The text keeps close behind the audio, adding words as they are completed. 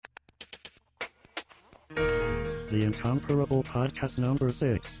The Incomparable Podcast number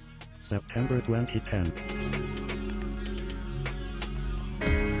 6, September 2010.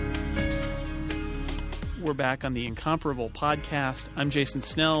 We're back on the Incomparable Podcast. I'm Jason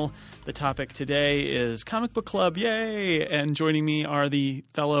Snell. The topic today is Comic Book Club. Yay! And joining me are the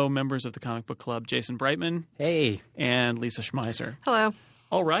fellow members of the Comic Book Club, Jason Brightman. Hey. And Lisa Schmeiser. Hello.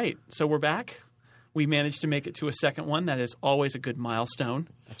 All right. So we're back. We managed to make it to a second one. That is always a good milestone.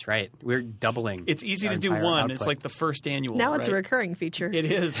 That's right. We're doubling. It's easy to do one. Output. It's like the first annual. Now it's right? a recurring feature. It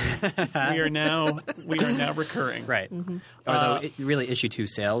is. we are now recurring. Right. Mm-hmm. Although really issue 2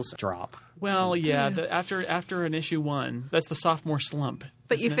 sales drop. Well, yeah. After an issue 1, that's the sophomore slump.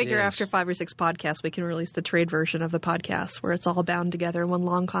 But you figure after 5 or 6 podcasts, we can release the trade version of the podcast where it's all bound together in one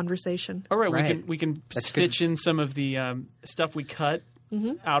long conversation. All right. We can stitch in some of the stuff we cut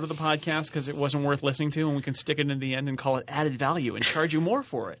out of the podcast because it wasn't worth listening to, and we can stick it in the end and call it added value and charge you more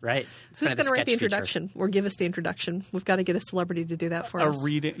for it. Right. So who's going to write the introduction or give us the introduction? We've got to get a celebrity to do that for us.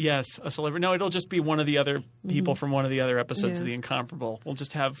 Yes, a celebrity. No, it'll just be one of the other people from one of the other episodes of The Incomparable. We'll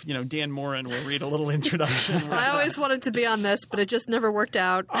just have, Dan Morin will read a little introduction. I always wanted to be on this, but it just never worked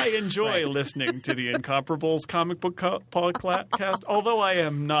out. I enjoy listening to The Incomparables Comic Book Podcast, although I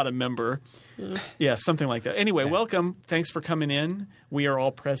am not a member. Yeah, something like that. Anyway, welcome. Thanks for coming in. We are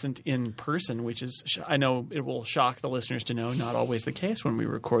all present in person, which is, I know it will shock the listeners to know, not always the case when we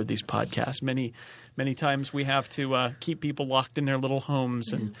record these podcasts. Many times we have to keep people locked in their little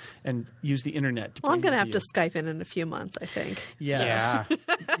homes and use the internet. Well, I'm going to have to Skype in a few months, I think. Yes. Yeah.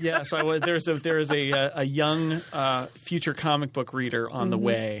 Yes. There is a young future comic book reader on the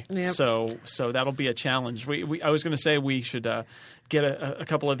way. Yep. So that'll be a challenge. I was going to say we should get a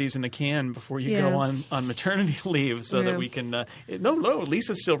couple of these in the can before you go on maternity leave so that we can no,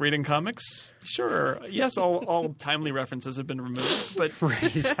 Lisa's still reading comics. Sure. Yes, all timely references have been removed. But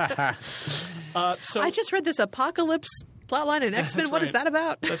so I just read this Apocalypse plotline in X-Men. What is that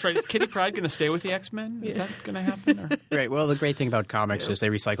about? That's right. Is Kitty Pryde going to stay with the X-Men? Is that going to happen? Or? Right. Well, the great thing about comics is they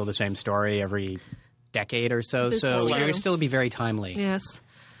recycle the same story every decade or so. So you're going to still be very timely. Yes.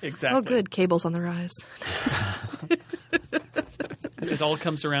 Exactly. Oh, good. Cable's on the rise. It all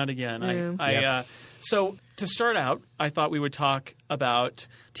comes around again. Yeah. So to start out, I thought we would talk about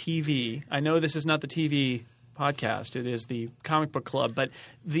TV. I know this is not the TV podcast. It is the Comic Book Club. But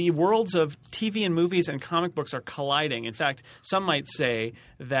the worlds of TV and movies and comic books are colliding. In fact, some might say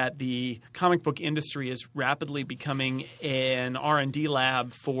that the comic book industry is rapidly becoming an R&D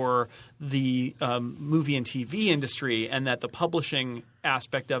lab for the movie and TV industry, and that the publishing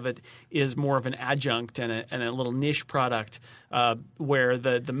aspect of it is more of an adjunct and a little niche product where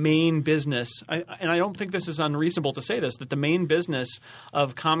the main business – and I don't think this is unreasonable to say this – that the main business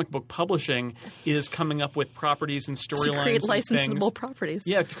of comic book publishing is coming up with properties and storylines to create licensable properties.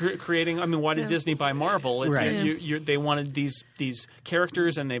 Yeah, creating – I mean, why did Disney buy Marvel? It's, right. They wanted these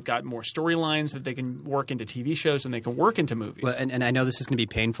characters, and they've got more storylines that they can work into TV shows and they can work into movies. Well, and I know this is going to be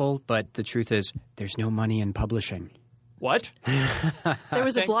painful, but the truth is there's no money in publishing. What? There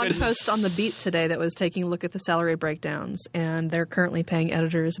was a blog post on The Beat today that was taking a look at the salary breakdowns, and they're currently paying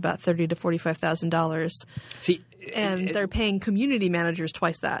editors about $30,000 to $45,000. See, and they're paying community managers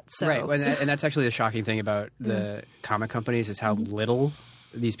twice that. So. Right, and that's actually the shocking thing about the comic companies is how little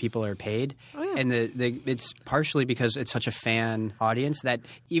these people are paid. Oh, yeah. And it's partially because it's such a fan audience that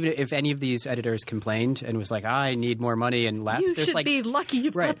even if any of these editors complained and was like, I need more money and left, you should be lucky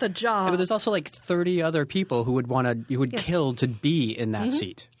you've got the job. Yeah, but there's also like 30 other people who would kill to be in that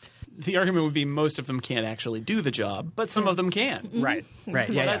seat. The argument would be most of them can't actually do the job, but some of them can. Right.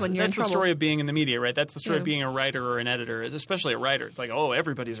 Well, Yeah, that's the story of being in the media, right? That's the story of being a writer or an editor, especially a writer. It's like, oh,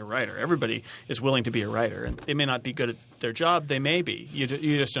 everybody's a writer. Everybody is willing to be a writer. And they may not be good at their job. They may be. You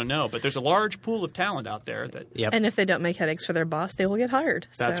just don't know. But there's a large pool of talent out there. And if they don't make headaches for their boss, they will get hired.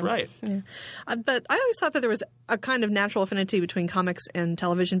 That's right. Yeah. But I always thought that there was a kind of natural affinity between comics and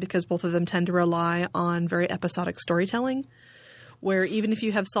television because both of them tend to rely on very episodic storytelling, where even if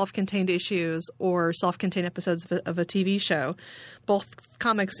you have self-contained issues or self-contained episodes of a TV show, both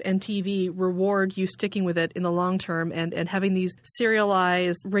comics and TV reward you sticking with it in the long term and having these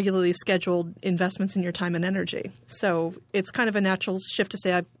serialized, regularly scheduled investments in your time and energy. So it's kind of a natural shift to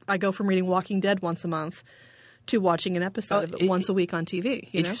say I go from reading Walking Dead once a month to watching an episode of it once a week on TV.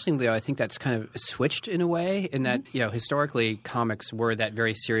 Interestingly, I think that's kind of switched in a way in that, historically comics were that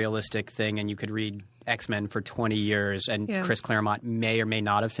very serialistic thing and you could read X-Men for 20 years and Chris Claremont may or may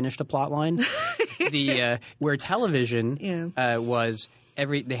not have finished a plot line. Where television was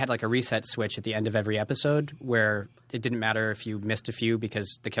they had like a reset switch at the end of every episode where it didn't matter if you missed a few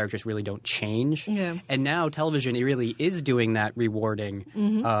because the characters really don't change. Yeah. And now television really is doing that rewarding,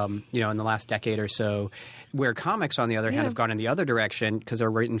 in the last decade or so, where comics, on the other hand, have gone in the other direction because they're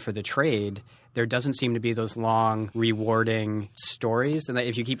written for the trade. There doesn't seem to be those long, rewarding stories. And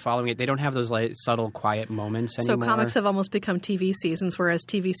if you keep following it, they don't have those subtle, quiet moments anymore. So comics have almost become TV seasons, whereas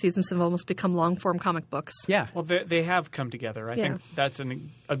TV seasons have almost become long-form comic books. Yeah. Well, they have come together. I think that's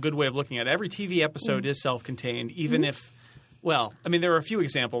a good way of looking at it. Every TV episode is self-contained, even if – well, I mean, there are a few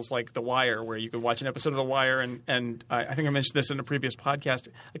examples like The Wire where you could watch an episode of The Wire and I think I mentioned this in a previous podcast.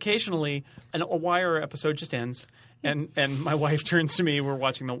 Occasionally, a Wire episode just ends. And my wife turns to me. We're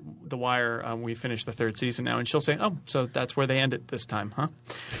watching the Wire. We finished the 3rd season now, and she'll say, "Oh, so that's where they end it this time, huh?"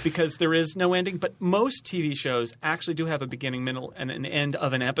 Because there is no ending. But most TV shows actually do have a beginning, middle, and an end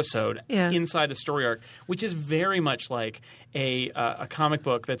of an episode inside a story arc, which is very much like a comic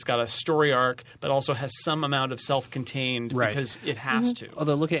book that's got a story arc, but also has some amount of self-contained because it has to.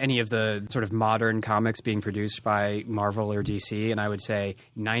 Although look at any of the sort of modern comics being produced by Marvel or DC, and I would say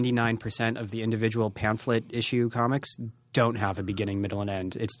 99% of the individual pamphlet issue comics don't have a beginning, middle, and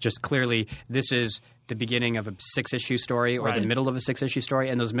end. It's just clearly this is the beginning of a 6-issue story or the middle of a 6-issue story,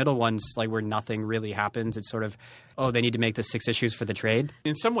 and those middle ones, like where nothing really happens, it's sort of, they need to make the 6 issues for the trade.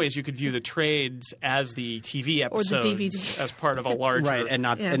 In some ways, you could view the trades as the TV episodes or the DVD. as part of a larger and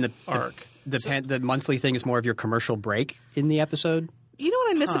not in the arc. The monthly thing is more of your commercial break in the episode. You know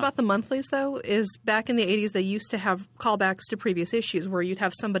what I miss about the monthlies, though, is back in the 80s they used to have callbacks to previous issues where you'd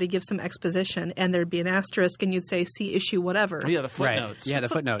have somebody give some exposition and there'd be an asterisk and you'd say, see issue whatever. Oh, yeah, the footnotes. Right. Yeah, the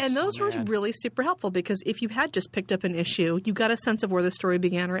footnotes. And those were really super helpful because if you had just picked up an issue, you got a sense of where the story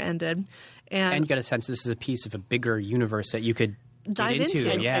began or ended. And you got a sense this is a piece of a bigger universe that you could dive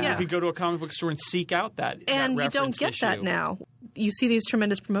into. And you could go to a comic book store and seek out that And that you don't get issue. that now. You see these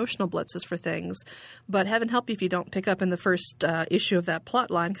tremendous promotional blitzes for things, but heaven help you if you don't pick up in the first issue of that plot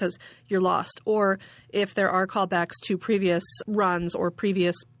line because you're lost. Or if there are callbacks to previous runs or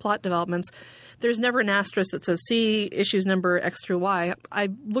previous plot developments, there's never an asterisk that says, see issues number X through Y. I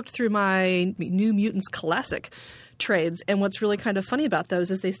looked through my New Mutants Classic trades, and what's really kind of funny about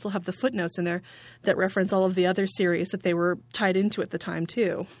those is they still have the footnotes in there that reference all of the other series that they were tied into at the time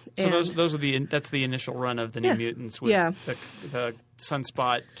too. So those are that's the initial run of the New Mutants with the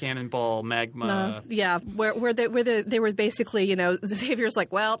Sunspot, Cannonball, Magma. Where they were basically, Xavier's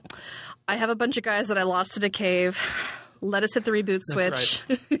like, well, I have a bunch of guys that I lost in a cave. Let us hit the reboot switch.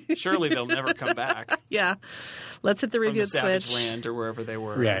 Right. Surely they'll never come back. Yeah. Let's hit the reboot from the Savage switch. Land or wherever they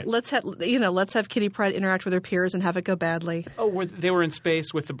were. Right. Let's have Kitty Pryde interact with her peers and have it go badly. Oh, they were in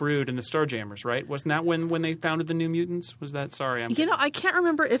space with the Brood and the Starjammers, right? Wasn't that when they founded the New Mutants? Was that? Sorry, I can't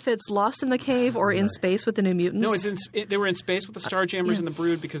remember if it's Lost in the Cave or in space with the New Mutants. No, they were in space with the Starjammers and the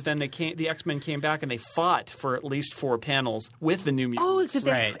Brood because then the X-Men came back and they fought for at least 4 panels with the New Mutants. Oh,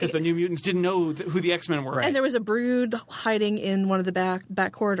 did they? Because the New Mutants didn't know who the X-Men were. Right. And there was a Brood hiding in one of the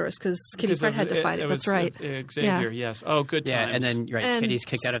back corridors because Kitty Pryde had to fight it. That's right. Xavier, yes. Oh, good times. And then Kitty's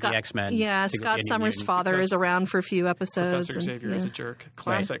kicked out of the X-Men. Yeah, Scott Summers' father is around for a few episodes. Professor Xavier is a jerk.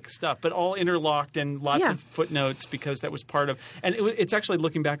 Classic stuff, but all interlocked and lots of footnotes because that was part of – and it's actually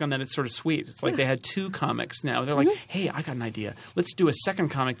looking back on that, it's sort of sweet. It's like they had 2 comics now. They're like, hey, I got an idea. Let's do a second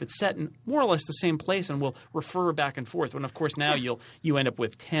comic that's set in more or less the same place and we'll refer back and forth. And, of course, now you end up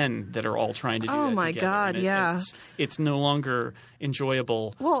with 10 that are all trying to do that together. Oh, my God, It's no longer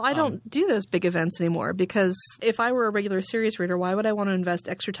enjoyable. Well, I don't do those big events anymore because if I were a regular series reader, why would I want to invest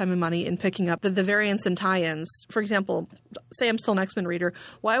extra time and money in picking up the variants and tie-ins? For example, say I'm still an X-Men reader,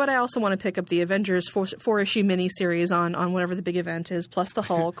 why would I also want to pick up the Avengers 4-issue miniseries on whatever the big event is, plus the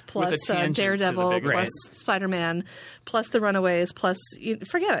Hulk, plus Daredevil, plus Spider-Man, plus the Runaways, plus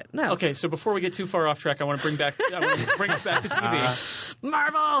forget it. No. Okay, so before we get too far off track, I want to bring us back to TV.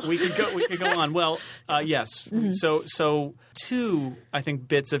 Marvel. We could go on. Well, yes. So 2, I think,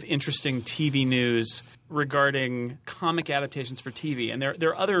 bits of interesting TV news regarding comic adaptations for TV, and there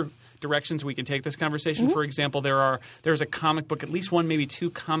are other directions we can take this conversation. For example, there's a comic book, at least one, maybe 2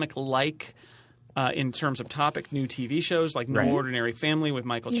 comic-like. In terms of topic, new TV shows like No Ordinary Family with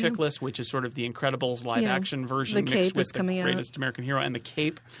Michael Chiklis, which is sort of the Incredibles live-action version mixed with The Greatest American Hero and The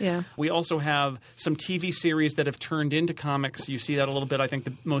Cape. Yeah. We also have some TV series that have turned into comics. You see that a little bit. I think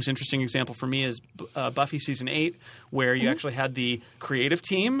the most interesting example for me is Buffy Season 8, where you actually had the creative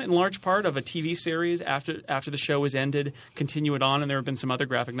team, in large part, of a TV series after the show was ended, continue it on, and there have been some other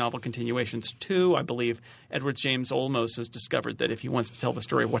graphic novel continuations too. I believe Edward James Olmos has discovered that if he wants to tell the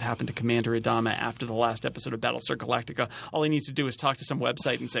story of what happened to Commander Adama after the last episode of Battlestar Galactica, all he needs to do is talk to some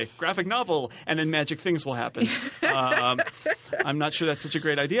website and say, graphic novel, and then magic things will happen. I'm not sure that's such a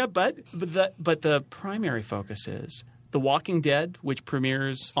great idea, but the primary focus is The Walking Dead, which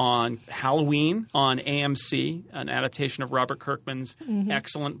premieres on Halloween on AMC, an adaptation of Robert Kirkman's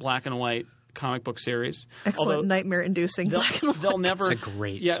excellent black and white comic book series. Excellent, nightmare-inducing black and white. They'll never. It's a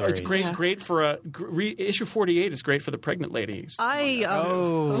great yeah, series. It's great. Yeah. Great for issue 48 is great for the pregnant ladies. I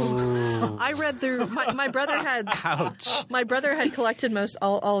read through. My brother had. Ouch. My brother had collected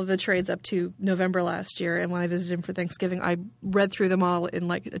all of the trades up to November last year, and when I visited him for Thanksgiving, I read through them all in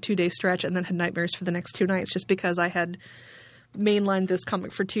like a 2-day stretch, and then had nightmares for the next 2 nights, just because I had mainlined this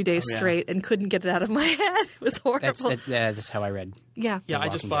comic for 2 days straight and couldn't get it out of my head. It was horrible. That's how I read. Yeah. I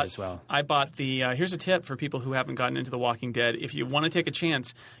just bought as well. I bought the. Here's a tip for people who haven't gotten into The Walking Dead: if you want to take a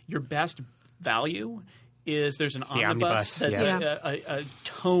chance, your best value is there's an omnibus that's a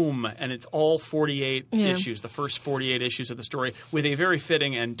tome, and it's all 48 issues, the first 48 issues of the story, with a very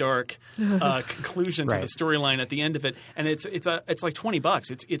fitting and dark conclusion to the storyline at the end of it. And it's like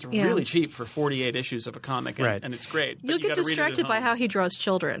 $20. It's really cheap for 48 issues of a comic, and it's great. You'll get distracted by how he draws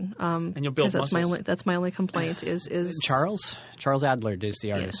children, and you'll build muscles. That's my only complaint. Is Charles Adler is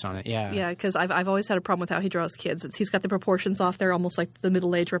the artist on it. Yeah, because I've always had a problem with how he draws kids. He's got the proportions off there, almost like the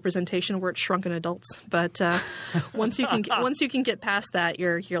middle-age representation where it's shrunken adults, but. Once you can get past that,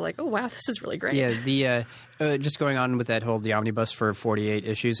 you're like, oh wow, this is really great. Yeah, just going on with that the omnibus for 48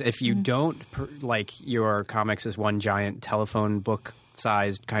 issues. If you don't like your comics as one giant telephone book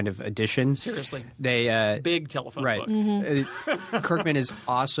sized kind of edition. Seriously. Big telephone book. Kirkman is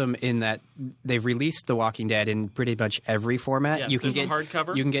awesome in that they've released The Walking Dead in pretty much every format. Yes, you can get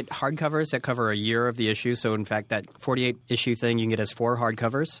hardcover. You can get hardcovers that cover a year of the issue. So in fact, that 48 issue thing you can get as 4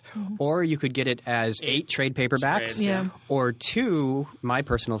 hardcovers, or you could get it as 8 trade paperbacks, or 2. My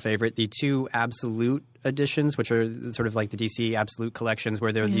personal favorite, the 2 absolute editions, which are sort of like the DC Absolute collections,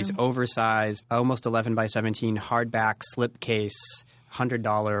 where there are these oversized, almost 11 by 17 hardback slipcase.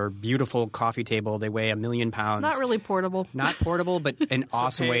 $100 beautiful coffee table. They weigh 1,000,000 pounds. Not really portable. Not portable, but an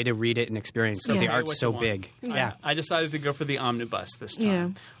awesome way to read it and experience because the art's so big. Yeah, I decided to go for the omnibus this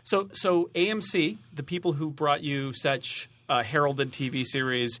time. So AMC, the people who brought you such heralded TV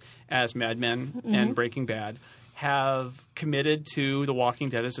series as Mad Men and Breaking Bad, have committed to The Walking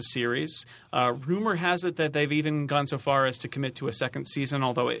Dead as a series. Rumor has it that they've even gone so far as to commit to a second season,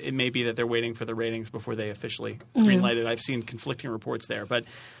 although it may be that they're waiting for the ratings before they officially greenlight it. I've seen conflicting reports there. But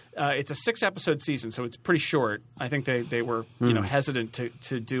it's a 6-episode season, so it's pretty short. I think they were hesitant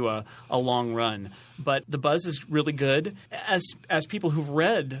to do a long run. But the buzz is really good. As people who've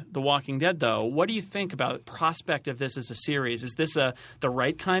read The Walking Dead, though, what do you think about the prospect of this as a series? Is this the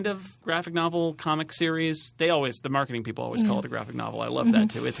right kind of graphic novel comic series? The marketing people always call it a graphic novel. I love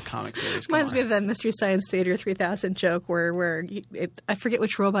that, too. It's a comic series. Reminds me of that Mystery Science Theater 3000 joke where I forget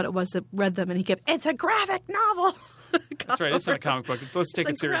which robot it was that read them, and he kept, it's a graphic novel. That's right. It's not a comic book. Let's take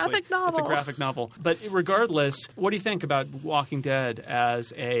it seriously. It's a graphic novel. But regardless, what do you think about Walking Dead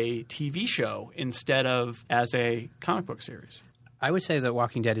as a TV show instead of as a comic book series? I would say that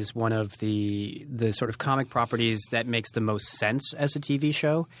Walking Dead is one of the sort of comic properties that makes the most sense as a TV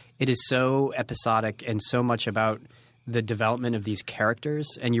show. It is so episodic and so much about the development of these characters,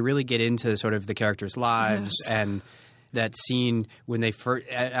 and you really get into sort of the characters' lives and that scene when they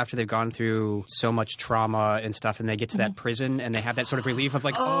after they've gone through so much trauma and stuff, and they get to that prison and they have that sort of relief of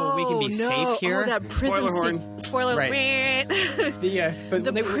like, we can be safe here. That prison spoiler. Right.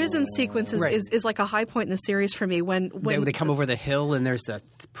 The prison sequence is like a high point in the series for me when they come over the hill and there's the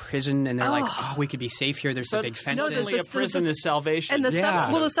prison and they're like, we could be safe here. There's the big fences. Suddenly a prison is salvation. And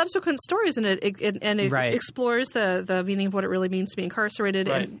the subsequent stories in it explores the meaning of what it really means to be incarcerated.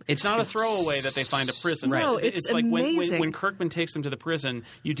 Right. And it's not a throwaway that they find a prison. No, it's like amazing. When Kirkman takes them to the prison,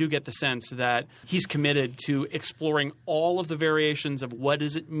 you do get the sense that he's committed to exploring all of the variations of what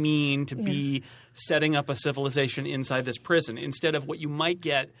does it mean to be setting up a civilization inside this prison, instead of what you might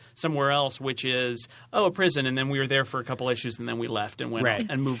get somewhere else, which is, a prison, and then we were there for a couple issues, and then we left and went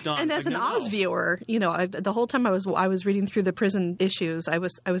and moved on. And as an Oz viewer, the whole time I was reading through the prison issues, I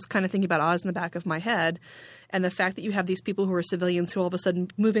was kind of thinking about Oz in the back of my head, and the fact that you have these people who are civilians who all of a sudden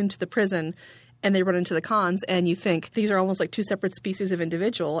move into the prison and they run into the cons, and you think these are almost like 2 separate species of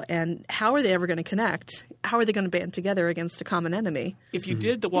individual, and how are they ever going to connect? How are they going to band together against a common enemy? If you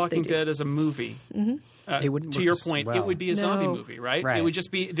did The Walking Dead as a movie, it wouldn't to your point, it would be a zombie movie, right? It would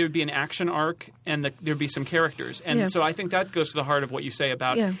just be, there would be an action arc and there'd be some characters. And so I think that goes to the heart of what you say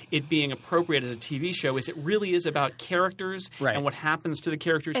about it being appropriate as a TV show, is it really is about characters and what happens to the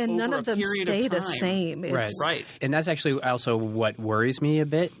characters and over none of them a period stay of time. the same. Right. And that's actually also what worries me a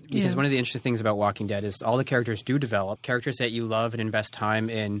bit, because one of the interesting things about Walking Dead is all the characters do develop, characters that you love and invest time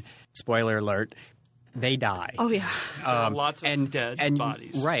in. Spoiler alert. they die. Oh, yeah. Lots of dead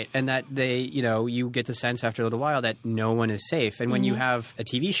bodies. Right. And that they, you get the sense after a little while that no one is safe. And when you have a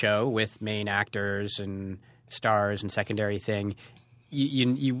TV show with main actors and stars and secondary thing,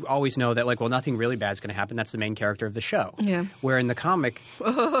 you always know that, like, well, nothing really bad is going to happen. That's the main character of the show. Yeah. Where in the comic,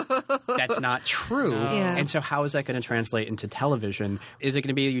 that's not true. No. Yeah. And so how is that going to translate into television? Is it going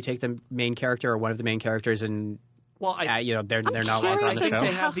to be you take the main character or one of the main characters and they're no longer on the show?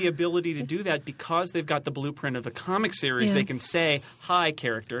 They have the ability to do that because they've got the blueprint of the comic series. Yeah. They can say, "Hi,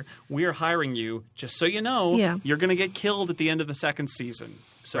 character, we're hiring you. Just so you know, you're going to get killed at the end of the second season.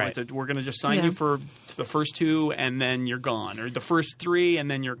 So we're going to just sign you for the first 2, and then you're gone, or the first 3, and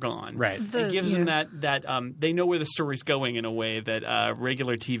then you're gone." Right. It gives them that they know where the story's going in a way that a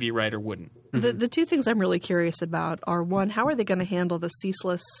regular TV writer wouldn't. The two things I'm really curious about are, one, how are they going to handle the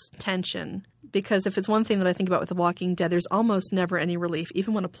ceaseless tension? Because if it's one thing that I think about with The Walking Dead, there's almost never any relief.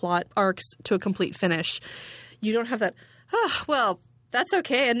 Even when a plot arcs to a complete finish, you don't have that, that's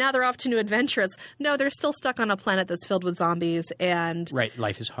okay, and now they're off to new adventures. No, they're still stuck on a planet that's filled with zombies, and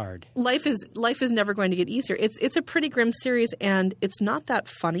life is hard. Life is never going to get easier. It's a pretty grim series, and it's not that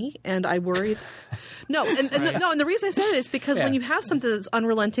funny. And I worry. And the reason I say that is because when you have something that's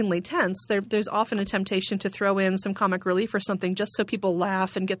unrelentingly tense, there's often a temptation to throw in some comic relief or something just so people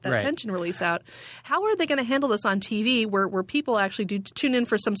laugh and get that tension release out. How are they going to handle this on TV, where people actually do tune in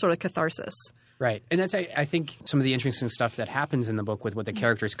for some sort of catharsis? Right. And that's, I think, some of the interesting stuff that happens in the book with what the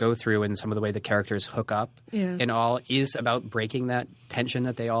characters go through and some of the way the characters hook up and all is about breaking that tension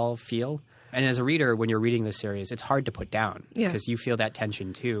that they all feel. And as a reader, when you're reading this series, it's hard to put down because you feel that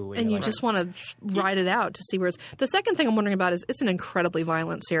tension too. And you just want to ride it out to see where it's – the second thing I'm wondering about is it's an incredibly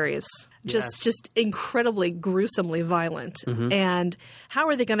violent series. Just incredibly gruesomely violent. Mm-hmm. And how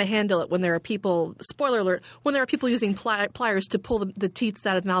are they going to handle it when there are people – spoiler alert – when there are people using pliers to pull the teeth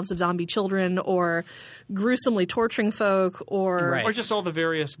out of the mouths of zombie children, or gruesomely torturing folk, or or just all the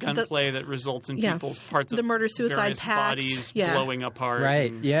various gunplay that results in people's parts of the murder-suicide bodies blowing apart.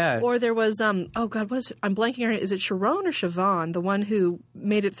 Right, or there was oh God, what is it? I'm blanking on it. Is it Sharon or Siobhan, the one who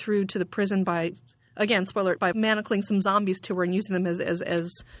made it through to the prison by, again, spoiler, by manacling some zombies to her and using them as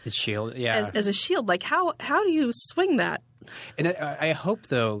a shield? As a shield. Like, how do you swing that? And I hope,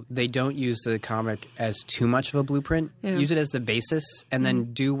 though, they don't use the comic as too much of a blueprint. Yeah. Use it as the basis and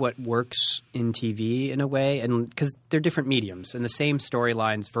then do what works in TV in a way. And because they're different mediums and the same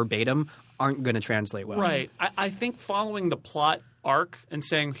storylines verbatim aren't going to translate well. Right. I think following the plot arc and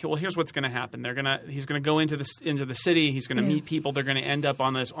saying, well, here's what's going to happen. He's going to go into the city. He's going to meet people. They're going to end up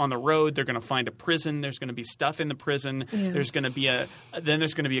on the road. They're going to find a prison. There's going to be stuff in the prison. Yeah. There's going to be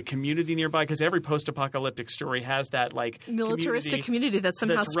a community nearby, because every post-apocalyptic story has that militaristic community that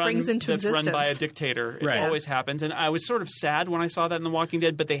somehow springs into existence. That's run by a dictator. It always happens. And I was sort of sad when I saw that in The Walking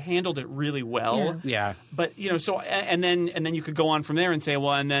Dead, but they handled it really well. Yeah. But and then you could go on from there and say,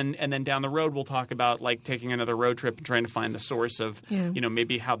 well, and then down the road we'll talk about like taking another road trip and trying to find the source of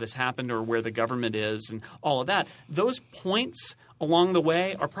maybe how this happened or where the government is and all of that. Those points along the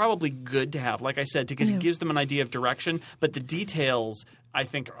way are probably good to have, like I said, because it gives them an idea of direction. But the details, I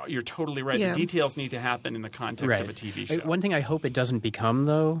think you're totally right. The details need to happen in the context of a TV show. One thing I hope it doesn't become,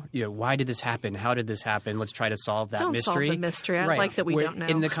 though, why did this happen? How did this happen? Let's try to solve that mystery. Don't solve the mystery. I like that we don't know.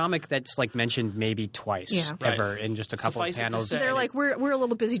 In the comic, that's like mentioned maybe twice ever in just a couple of panels. So they're like, we're a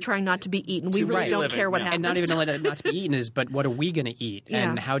little busy trying not to be eaten. We really don't care what happens. And not even not to be eaten is, but what are we going to eat?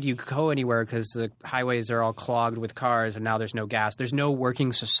 And how do you go anywhere? Because the highways are all clogged with cars and now there's no gas. There's no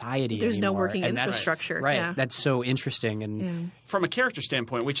working society There's anymore. No working infrastructure. Right. Yeah. That's so interesting. And from a character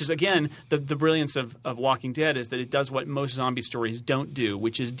standpoint, which is, again, the brilliance of Walking Dead, is that it does what most zombie stories don't do,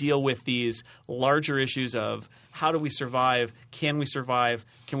 which is deal with these larger issues of how do we survive? Can we survive?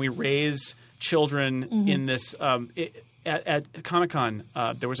 Can we raise children in this at Comic-Con,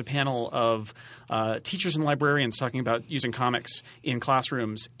 there was a panel of teachers and librarians talking about using comics in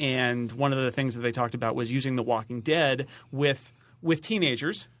classrooms, and one of the things that they talked about was using The Walking Dead with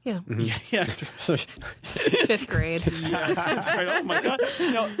teenagers. Yeah. Yeah. Fifth grade. Yeah, that's right. Oh, my God.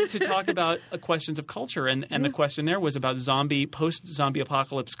 To talk about questions of culture. And the question there was about post-zombie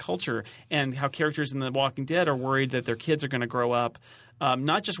apocalypse culture and how characters in The Walking Dead are worried that their kids are going to grow up.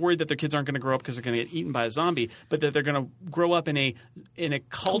 Not just worried that their kids aren't going to grow up because they're going to get eaten by a zombie, but that they're going to grow up in a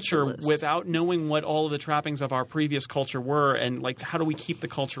culture without knowing what all of the trappings of our previous culture were, and like how do we keep the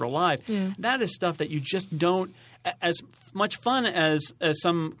culture alive? Yeah. That is stuff that you just don't – as much fun as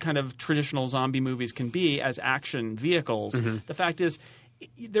some kind of traditional zombie movies can be as action vehicles, the fact is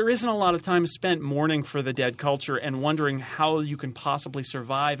there isn't a lot of time spent mourning for the dead culture and wondering how you can possibly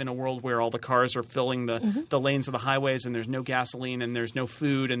survive in a world where all the cars are filling the lanes of the highways and there's no gasoline and there's no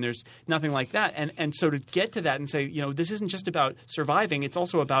food and there's nothing like that. And so to get to that and say, this isn't just about surviving. It's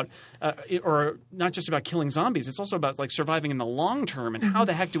also about or not just about killing zombies. It's also about like surviving in the long term. And how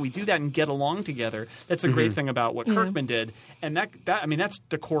the heck do we do that and get along together? That's the great thing about what Kirkman did. And that's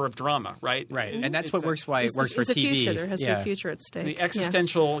the core of drama, right? Right. And that's what works for TV. Future. There has to be a future at stake. The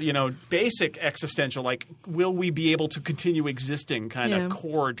existential, basic existential, like, will we be able to continue existing kind of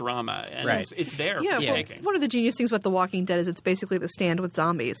core drama? And it's there for the making. One of the genius things about The Walking Dead is it's basically The Stand with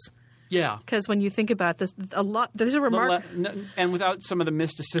zombies. Yeah. Because when you think about this, there's a remark. And without some of the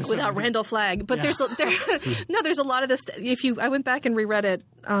mysticism. Without Randall Flagg. But there's a lot of this. I went back and reread it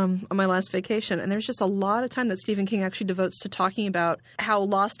on my last vacation, and there's just a lot of time that Stephen King actually devotes to talking about how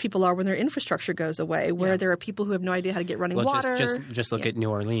lost people are when their infrastructure goes away, where there are people who have no idea how to get running water. Just look at New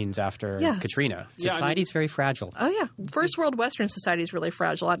Orleans after Katrina. Society's very fragile. Oh, yeah. First world Western society is really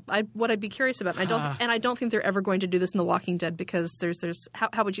fragile. What I'd be curious about, and I don't think they're ever going to do this in The Walking Dead because there's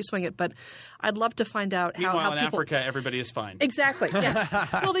how would you swing it? But I'd love to find out how Meanwhile, in people... Africa, everybody is fine. Exactly,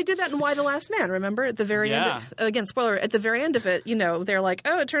 yeah. Well, they did that in Y the Last Man, remember? At the very end, again, spoiler, at the very end of it, they're like,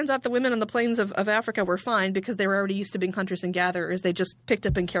 oh, it turns out the women on the plains of Africa were fine because they were already used to being hunters and gatherers. They just picked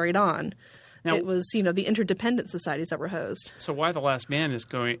up and carried on. Now, it was, the interdependent societies that were hosed. So Why the Last Man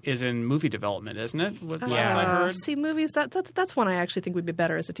is in movie development, isn't it? Last I heard. See, movies, that's one I actually think would be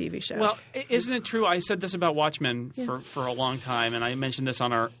better as a TV show. Well, isn't it true? I said this about Watchmen for a long time, and I mentioned this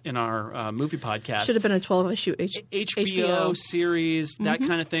in our movie podcast. Should have been a 12-issue HBO series, that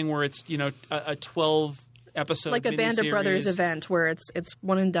kind of thing, where it's a 12 episode like a Band of Brothers event where it's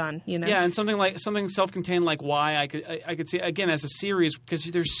one and done, Yeah, and something self-contained like Why I could see again as a series because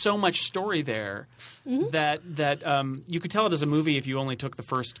there's so much story there that you could tell it as a movie if you only took the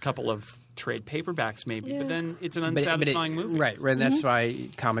first couple of trade paperbacks maybe, but then it's an unsatisfying movie. Right, and that's why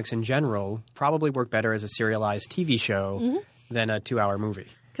comics in general probably work better as a serialized TV show than a 2-hour movie.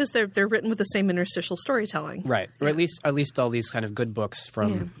 Because they're written with the same interstitial storytelling. Right. Or at least all these kind of good books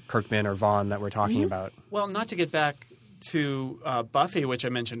from Kirkman or Vaughn that we're talking about. Well, not to get back to Buffy, which I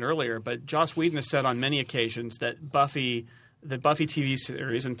mentioned earlier, but Joss Whedon has said on many occasions that Buffy TV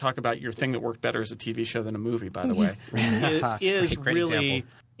series, and talk about your thing that worked better as a TV show than a movie, by the way,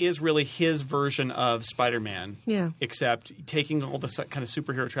 is really his version of Spider-Man, except taking all the kind of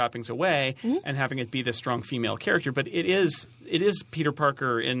superhero trappings away and having it be this strong female character. But it is Peter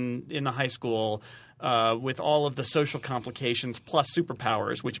Parker in the high school with all of the social complications plus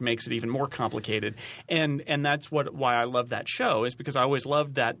superpowers, which makes it even more complicated. And that's why I love that show, is because I always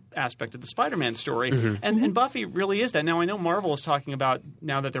loved that aspect of the Spider-Man story. And Buffy really is that. Now, I know Marvel is talking about,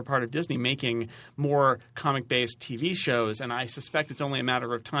 now that they're part of Disney, making more comic-based TV shows, and I suspect it's only a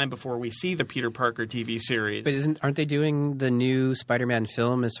matter of time before we see the Peter Parker TV series. But aren't they doing the new Spider-Man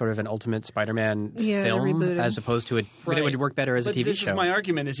film as sort of an ultimate Spider-Man film as opposed to but it would work better as a TV show? This is my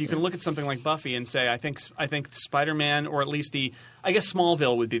argument, is you can look at something like Buffy and say, I think Spider-Man, or at least I guess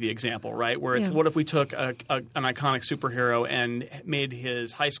Smallville would be the example, right? Where it's what if we took an iconic superhero and made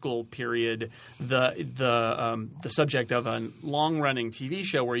his high school period the subject of a long-running TV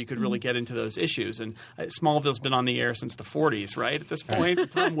show where you could really get into those issues. And Smallville's been on the air since the 40s, right? At this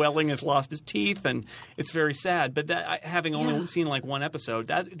point, Tom Welling has lost his teeth, and it's very sad. But having only seen like one episode,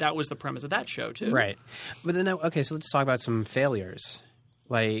 that was the premise of that show too. Right. But then, okay, so let's talk about some failures.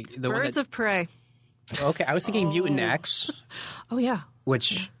 Like the Birds of Prey. Okay, I was thinking Mutant X. Oh, yeah.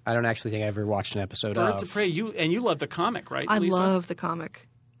 Which I don't actually think I ever watched an episode of. Birds of Prey. You love the comic, right, Lisa? I love the comic.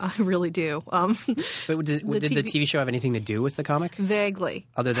 I really do. But did the TV show have anything to do with the comic? Vaguely.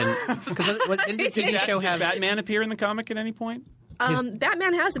 Other than because didn't the TV show have Batman appear in the comic at any point?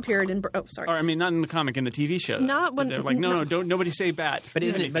 Batman has appeared in. Oh, sorry. Or I mean, not in the comic, in the TV show. Not when they're like, no, don't nobody say Bat. But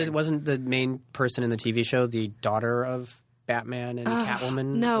it wasn't the main person in the TV show the daughter of Batman and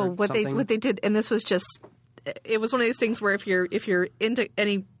Catwoman? No, what they did, and this was just. It was one of these things where if you're into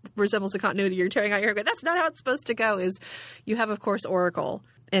any resemblance of continuity, you're tearing out your hair. But that's not how it's supposed to go. Is you have, of course, Oracle,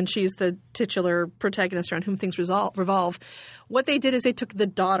 and she's the titular protagonist around whom things revolve. What they did is they took the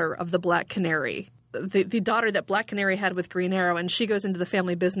daughter of the Black Canary, the daughter that Black Canary had with Green Arrow, and she goes into the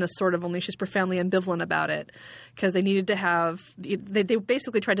family business sort of, only she's profoundly ambivalent about it because they needed to have – they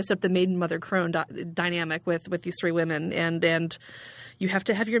basically tried to set up the maiden-mother crone dynamic with these three women, and you have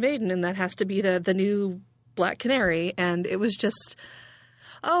to have your maiden, and that has to be the new – Black Canary, and it was just,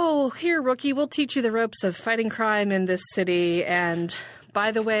 oh, here, rookie, we'll teach you the ropes of fighting crime in this city, and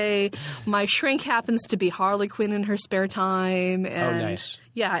by the way, my shrink happens to be Harley Quinn in her spare time. And, nice.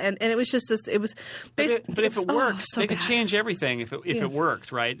 Yeah, and it was just this. It was, but if it worked, so they could bad. change everything if it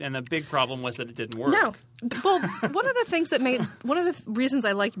worked, right? And the big problem was that it didn't work. No, well, one of the reasons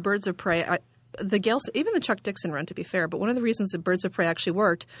I liked Birds of Prey, even the Chuck Dixon run, to be fair, but one of the reasons that Birds of Prey actually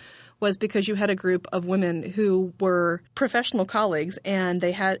worked was because you had a group of women who were professional colleagues, and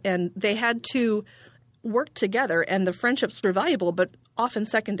they had to work together, and the friendships were valuable, but often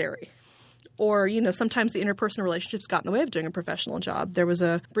secondary. Or, sometimes the interpersonal relationships got in the way of doing a professional job. There was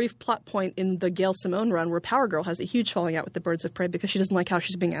a brief plot point in the Gail Simone run where Power Girl has a huge falling out with the Birds of Prey because she doesn't like how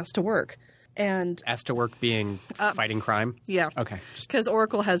she's being asked to work. And asked to work being fighting crime? Yeah. Okay. Because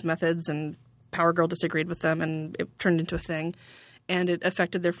Oracle has methods, and Power Girl disagreed with them, and it turned into a thing. And it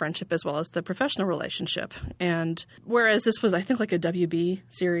affected their friendship as well as the professional relationship. And whereas this was, I think, like a WB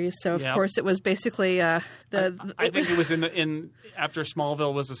series, so of course it was basically I think it was after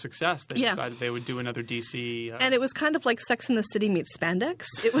Smallville was a success, they decided they would do another DC. And it was kind of like Sex and the City meets spandex.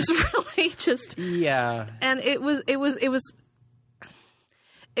 It was really just And it was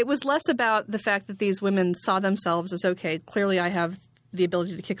less about the fact that these women saw themselves as, okay, clearly I have the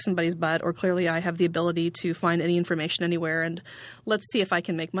ability to kick somebody's butt, or clearly I have the ability to find any information anywhere, and let's see if I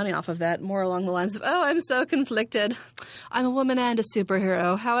can make money off of that. More along the lines of, oh, I'm so conflicted. I'm a woman and a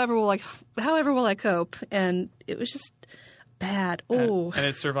superhero. However will I cope? And it was just bad. Oh, and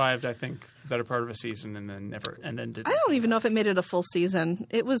it survived, I think, the better part of a season, and then didn't. I don't even know if it made it a full season.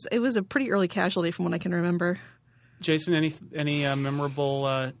 It was a pretty early casualty from what I can remember. Jason, any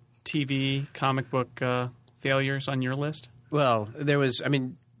memorable TV comic book failures on your list? Well, there was,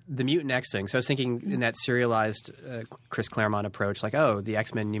 the Mutant X thing. So I was thinking in that serialized Chris Claremont approach, like, oh, the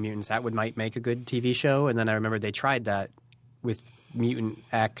X-Men, New Mutants, that might make a good TV show. And then I remember they tried that with Mutant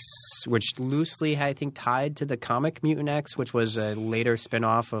X, which loosely, I think, tied to the comic Mutant X, which was a later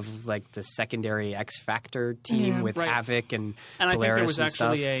spin-off of, like, the secondary X-Factor team with Havoc and I Polaris think there was and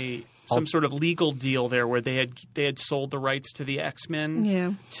actually some sort of legal deal there where they had sold the rights to the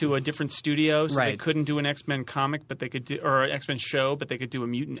X-Men to a different studio, so they couldn't do an X-Men comic, but they could do, or an X-Men show, but they could do a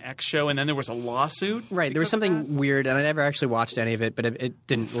Mutant X show, and then there was a lawsuit. Right, there was something weird, and I never actually watched any of it, but it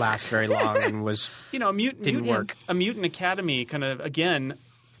didn't last very long and was didn't work. A Mutant Academy kind of, again.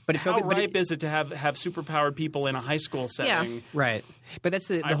 But how ripe is it to have superpowered people in a high school setting? Yeah. Right. But that's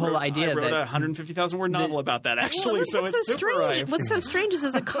the whole idea. I wrote a 150,000-word novel about that, actually. Well, what's so strange is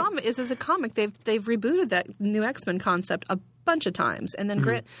as a comic, they've rebooted that new X-Men concept a bunch of times, and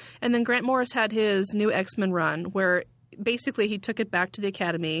then Grant Morris had his new X-Men run where basically he took it back to the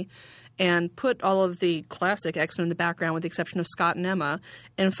Academy and put all of the classic X-Men in the background with the exception of Scott and Emma,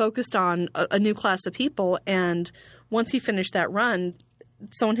 and focused on a new class of people. And once he finished that run,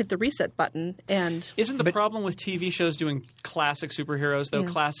 someone hit the reset button. And isn't the problem with TV shows doing classic superheroes, though,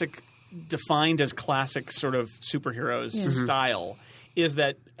 classic defined as classic sort of superheroes style, is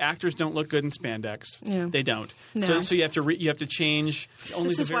that actors don't look good in spandex. Yeah. They don't. No. So you have to change. Only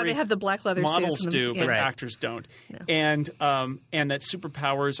this is why they have the black leather models suits do, but actors don't. No. And that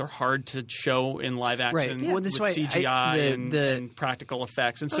superpowers are hard to show in live action with CGI and practical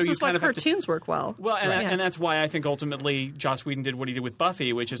effects. And so you kind of cartoons work well. Well, and that's why I think ultimately Joss Whedon did what he did with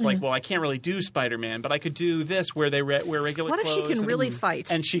Buffy, which is like, well, I can't really do Spider-Man, but I could do this where they wear regular clothes. What if she can really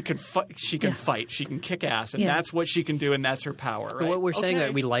fight? And she can fight. She can kick ass, and that's what she can do, and that's her power. Right? What we're saying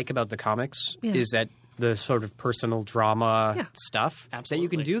that we like about the comics is that the sort of personal drama stuff that you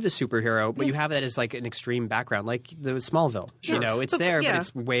can do the superhero, but you have that as like an extreme background, like the Smallville. Sure. It's there, but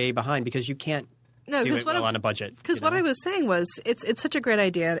it's way behind because you can't do it on a budget. Because what I was saying was it's such a great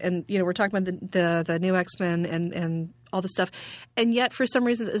idea, and we're talking about the new X-Men and all this stuff, and yet for some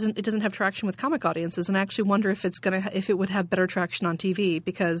reason it doesn't have traction with comic audiences, and I actually wonder if if it would have better traction on TV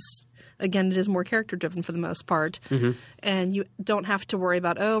because. Again, it is more character-driven for the most part. Mm-hmm. And you don't have to worry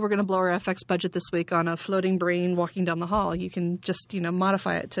about, we're going to blow our FX budget this week on a floating brain walking down the hall. You can just,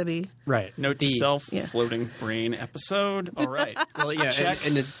 modify it to be... Right. Note to self, floating brain episode. All right. Well, check.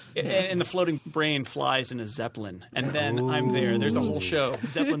 And the floating brain flies in a Zeppelin. And then I'm there. There's a whole show.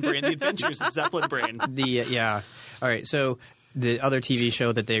 Zeppelin Brain, The Adventures of Zeppelin Brain. All right. So the other TV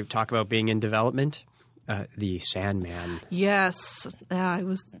show that they talk about being in development... The Sandman. Yes. It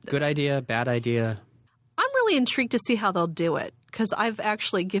was good idea, bad idea. I'm really intrigued to see how they'll do it because I've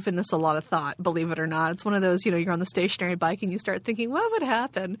actually given this a lot of thought, believe it or not. It's one of those, you're on the stationary bike and you start thinking, what would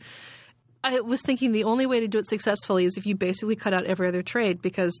happen? I was thinking the only way to do it successfully is if you basically cut out every other trade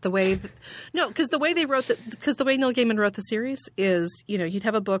because the way Neil Gaiman wrote the series is, you'd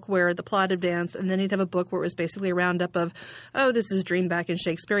have a book where the plot advanced and then you'd have a book where it was basically a roundup of, this is Dreamback in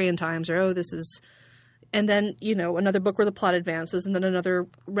Shakespearean times or, this is... and then, another book where the plot advances, and then another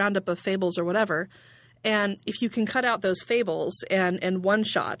roundup of fables or whatever. And if you can cut out those fables and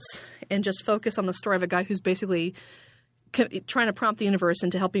one-shots and just focus on the story of a guy who's basically trying to prompt the universe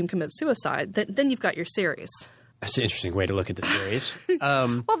into helping him commit suicide, then you've got your series. That's an interesting way to look at the series.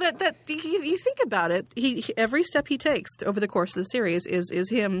 Well, you think about it. Every step he takes over the course of the series is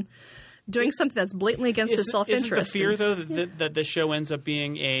him doing something that's blatantly against his self-interest. Isn't the fear, though, that the show ends up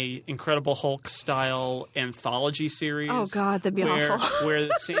being a Incredible Hulk-style anthology series? Oh, God, that'd be awful. Where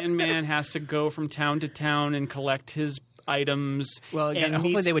the Sandman has to go from town to town and collect his items. Well, and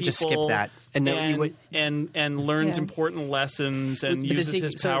hopefully they would just skip that, and learns important lessons and uses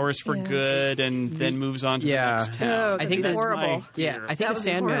his powers for good, and then moves on to the next town. I think that's horrible. I think the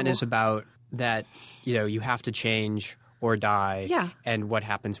Sandman is about that. You have to change or die, and what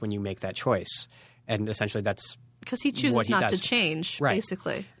happens when you make that choice, and essentially that's because he chooses not to change,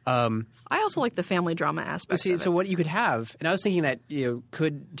 basically. I also like the family drama aspect. So what you could have, and I was thinking that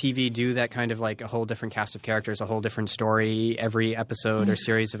could TV do that kind of like a whole different cast of characters, a whole different story every episode or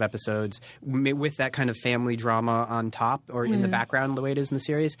series of episodes with that kind of family drama on top or in the background the way it is in the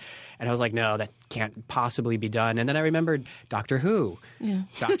series. And I was like, no, that can't possibly be done. And then I remembered Doctor Who. Yeah.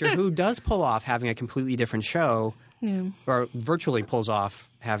 Doctor Who does pull off having a completely different show. Yeah. Or virtually pulls off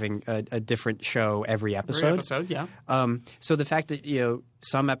having a different show every episode. So the fact that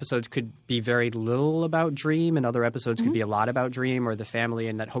some episodes could be very little about Dream and other episodes could be a lot about Dream or the family,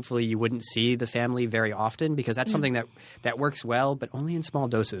 and that hopefully you wouldn't see the family very often because that's something that works well, but only in small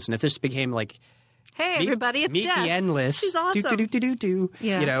doses. And if this became like, hey, everybody, it's Meet Deb. the Endless. She's awesome. It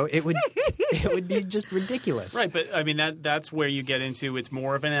would be just ridiculous. Right, but I mean that's where you get into it's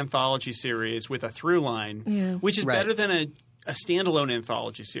more of an anthology series with a through line, which is better than a standalone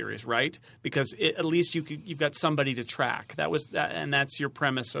anthology series, right? Because at least you've got somebody to track. And that's your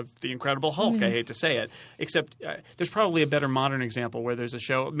premise of The Incredible Hulk. I hate to say it, except there's probably a better modern example where there's a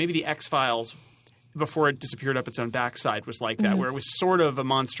show, maybe The X-Files. Before it disappeared up its own backside was like that, where it was sort of a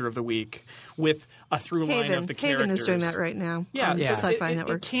monster of the week with a through line of the characters. Haven is doing that right now on the Sci-Fi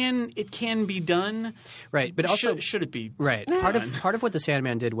Network. It can be done, right? But also, should it be right? Part of what the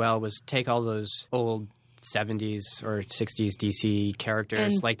Sandman did well was take all those old 70s or 60s DC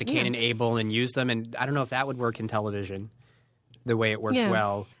characters like the Cain and Abel and use them, and I don't know if that would work in television the way it worked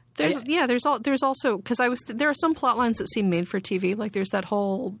well. There's also because there are some plot lines that seem made for TV. Like there's that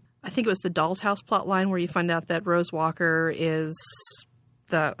whole. I think it was the Doll's House plot line where you find out that Rose Walker is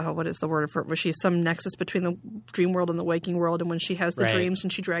what is the word for it? Where she's some nexus between the dream world and the waking world, and when she has the dreams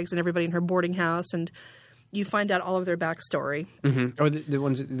and she drags in everybody in her boarding house, and you find out all of their backstory. Or the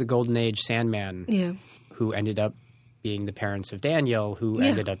ones, the Golden Age Sandman, who ended up being the parents of Daniel, who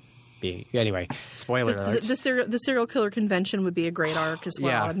ended up being anyway. Spoiler alert. The serial killer convention would be a great arc as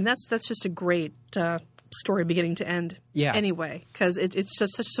well. I mean, that's just a great. Story beginning to end anyway because it's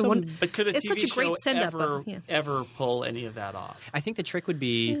just such a one. But could a it's TV such a great send-up ever pull any of that off? I think the trick would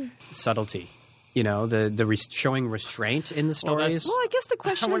be subtlety. Showing restraint in the stories. Well, I guess the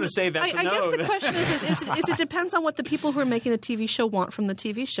question I want to say that's I guess the question is it depends on what the people who are making the TV show want from the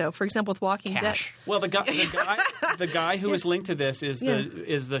TV show. For example, with Walking Dead. Well, the guy who is linked to this is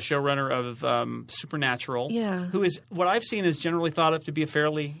the showrunner of Supernatural. Yeah. Who is what I've seen is generally thought of to be a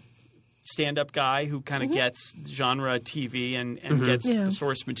fairly stand-up guy who kind of gets genre TV and gets the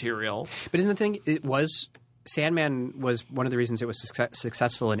source material. But isn't the thing? Sandman was one of the reasons it was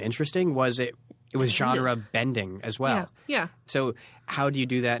successful and interesting was it was genre bending as well. Yeah. So how do you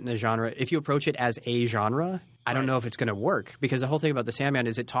do that in a genre? If you approach it as a genre, I don't know if it's going to work because the whole thing about the Sandman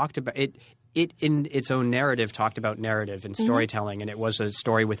is it talked about it in its own narrative talked about narrative and storytelling, and it was a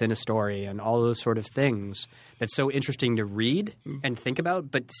story within a story and all those sort of things that's so interesting to read and think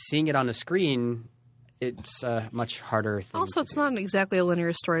about, but seeing it on the screen, it's a much harder thing. Also, it's not exactly a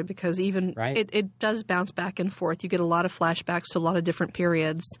linear story because even it does bounce back and forth. You get a lot of flashbacks to a lot of different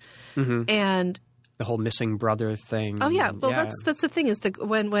periods, and the whole missing brother thing. Oh yeah, well that's the thing is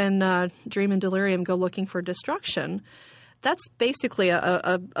when Dream and Delirium go looking for destruction. That's basically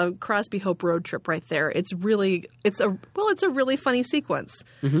a Crosby Hope road trip right there. It's a really funny sequence,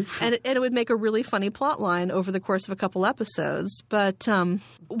 and it would make a really funny plot line over the course of a couple episodes. But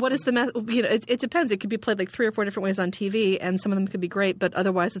what is the it depends. It could be played like 3 or 4 different ways on TV, and some of them could be great. But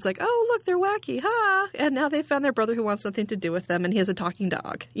otherwise, it's like, oh look, they're wacky, ha! And now they found their brother who wants nothing to do with them, and he has a talking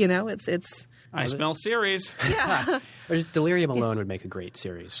dog. It's. I smell series. Yeah. Or just Delirium alone would make a great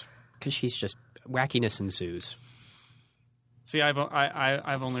series because she's just wackiness ensues. See, I've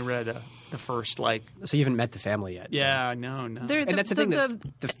only read the first, like... So you haven't met the family yet? Yeah, no. And that's the thing,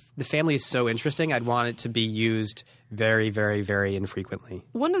 the family is so interesting. I'd want it to be used very, very, very infrequently.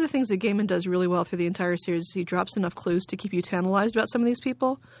 One of the things that Gaiman does really well through the entire series is he drops enough clues to keep you tantalized about some of these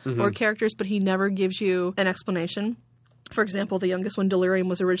people or characters, but he never gives you an explanation. For example, the youngest one, Delirium,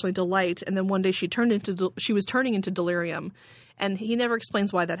 was originally Delight, and then one day she was turning into Delirium, and he never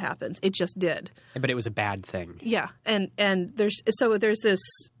explains why that happens. It just did. But it was a bad thing. Yeah, and there's this.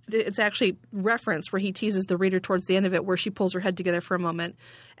 It's actually reference where he teases the reader towards the end of it, where she pulls her head together for a moment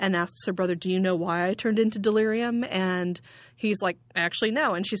and asks her brother, "Do you know why I turned into Delirium?" And he's like, "Actually,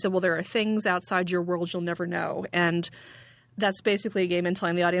 no." And she said, "Well, there are things outside your world you'll never know." And that's basically a Gaiman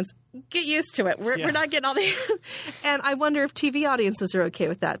telling the audience, get used to it. We're not getting all the... And I wonder if TV audiences are okay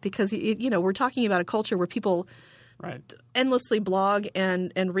with that, because, we're talking about a culture where people endlessly blog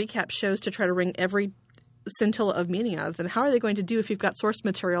and recap shows to try to wring every scintilla of meaning out of them. How are they going to do if you've got source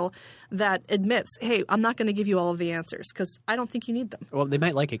material that admits, hey, I'm not going to give you all of the answers because I don't think you need them? Well, they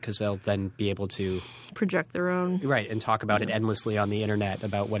might like it because they'll then be able to project their own. Right, and talk about it endlessly on the internet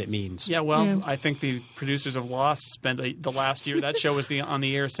about what it means. Yeah, well, I think the producers of Lost spent the last year, that show was on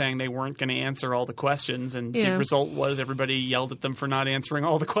the air saying they weren't going to answer all the questions, and the result was everybody yelled at them for not answering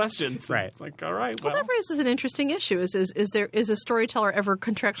all the questions. Right. It's like, all right, well, that raises an interesting issue. Is a storyteller ever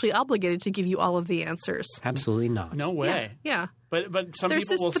contractually obligated to give you all of the answers? Absolutely not. No way. Yeah. But some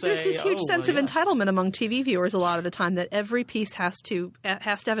people will say, there's this huge sense of entitlement among TV viewers a lot of the time that every piece has to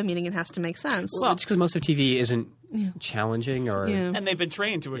have a meaning and has to make sense. Well, it's because most of TV isn't challenging or... Yeah. And they've been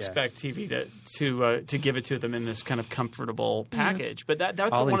trained to expect TV to give it to them in this kind of comfortable package. But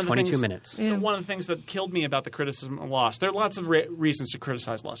that's all one in of 22 the things, minutes. Yeah. One of the things that killed me about the criticism of Lost. There are lots of reasons to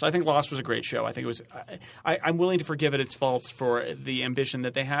criticize Lost. I think Lost was a great show. I think it was. I'm willing to forgive it its faults for the ambition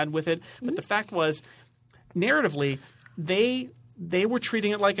that they had with it. But the fact was, narratively, they were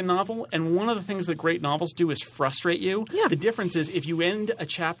treating it like a novel, and one of the things that great novels do is frustrate you. Yeah. The difference is if you end a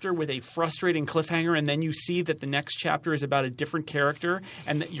chapter with a frustrating cliffhanger and then you see that the next chapter is about a different character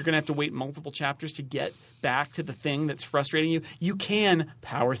and that you're going to have to wait multiple chapters to get back to the thing that's frustrating you, you can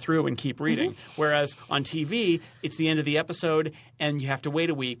power through and keep reading. Whereas on TV, it's the end of the episode and you have to wait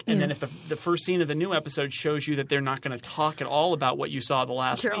a week. And then if the first scene of the new episode shows you that they're not going to talk at all about what you saw the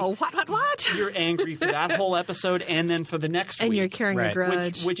last week. You're what? You're angry for that whole episode and then for the next week. And you're carrying a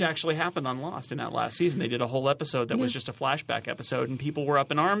grudge. Which actually happened on Lost in that last season. They did a whole episode that was just a flashback episode, and people were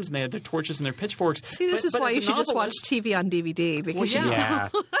up in arms and they had their torches and their pitchforks. See, this is why you should just watch TV on DVD. Because yeah,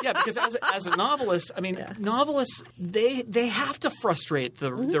 because as a novelist, I mean, novelists they have to frustrate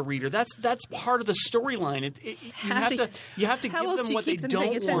the reader. That's part of the storyline. You have to give them what they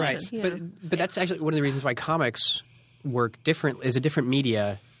don't want. Right. Yeah. But that's actually one of the reasons why comics work different. Is a different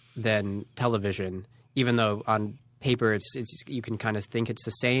media than television, even though on paper it's you can kind of think it's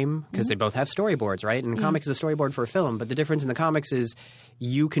the same because they both have storyboards, right? And comics is a storyboard for a film, but the difference in the comics is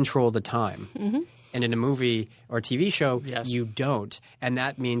you control the time. And in a movie or TV show, you don't, and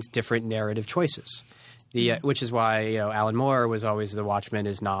that means different narrative choices. Which is why Alan Moore was always the Watchmen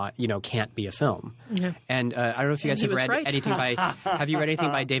is not can't be a film. And I don't know if you guys have read anything by have you read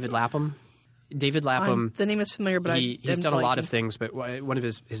anything by David Lapham? David Lapham. The name is familiar, but he's done a lot of things. But one of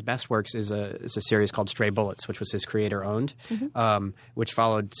his best works is a series called Stray Bullets, which was his creator owned, which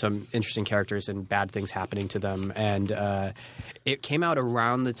followed some interesting characters and bad things happening to them. And it came out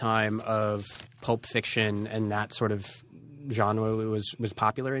around the time of Pulp Fiction and that sort of genre was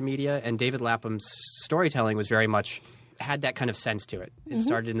popular in media. And David Lapham's storytelling was very much had that kind of sense to it. It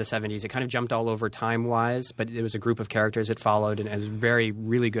started in the 70s. It kind of jumped all over time-wise, but it was a group of characters it followed, and it was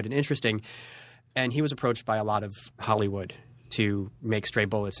really good and interesting. And he was approached by a lot of Hollywood to make Stray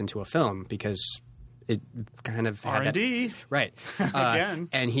Bullets into a film because it kind of had R&D. That, right. Again.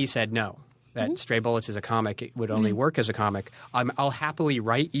 And he said no, that Stray Bullets is a comic. It would only work as a comic. I'll happily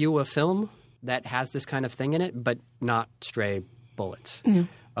write you a film that has this kind of thing in it, but not Stray Bullets.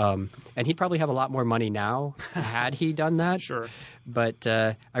 And he'd probably have a lot more money now had he done that. Sure. But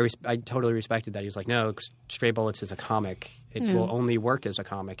I totally respected that. He was like, no, Stray Bullets is a comic. It will only work as a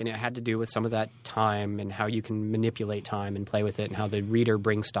comic. And it had to do with some of that time and how you can manipulate time and play with it and how the reader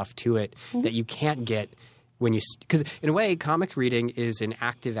brings stuff to it that you can't get when you – because in a way, comic reading is an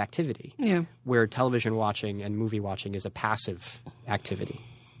active activity where television watching and movie watching is a passive activity.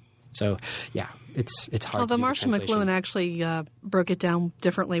 So, yeah, it's hard. Although Marshall McLuhan actually broke it down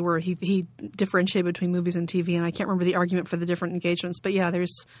differently, where he differentiated between movies and TV, and I can't remember the argument for the different engagements. But yeah,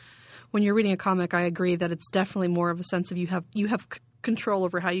 when you're reading a comic, I agree that it's definitely more of a sense of you have control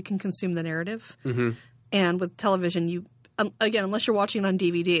over how you can consume the narrative. And with television, you again, unless you're watching it on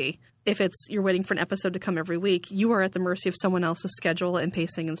DVD, if you're waiting for an episode to come every week, you are at the mercy of someone else's schedule and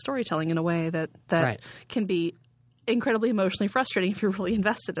pacing and storytelling in a way that can be incredibly emotionally frustrating if you're really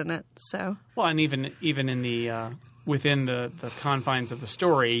invested in it. So, well, and even in the within the confines of the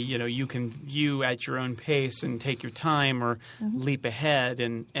story, you can view at your own pace and take your time or leap ahead,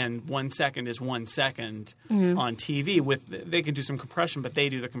 and 1 second is 1 second on TV. They can do some compression, but they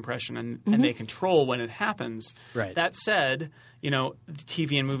do the compression and they control when it happens. Right. That said,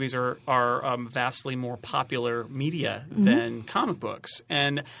 TV and movies are vastly more popular media than comic books,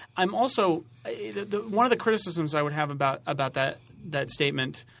 and I'm also one of the criticisms I would have about that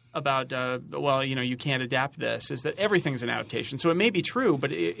statement about you can't adapt this is that everything's an adaptation. So it may be true,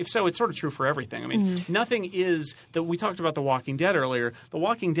 but if so, it's sort of true for everything. I mean, nothing is that we talked about The Walking Dead earlier. The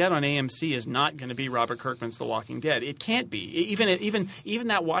Walking Dead on AMC is not going to be Robert Kirkman's The Walking Dead. It can't be. Even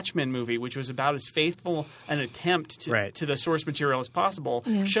that Watchmen movie, which was about as faithful an attempt to the source material as possible,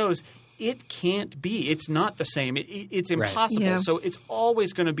 shows it can't be. It's not the same. It's impossible. Yeah. So it's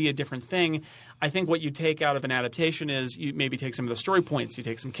always going to be a different thing. I think what you take out of an adaptation is you maybe take some of the story points, you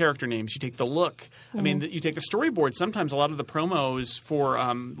take some character names, you take the look. I mean, you take the storyboard. Sometimes a lot of the promos for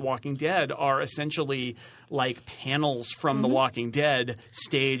Walking Dead are essentially like panels from The Walking Dead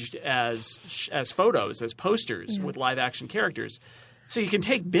staged as photos, as posters with live action characters. So you can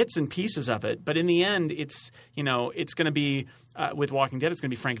take bits and pieces of it, but in the end, it's going to be with Walking Dead, it's going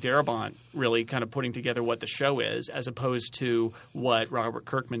to be Frank Darabont really kind of putting together what the show is, as opposed to what Robert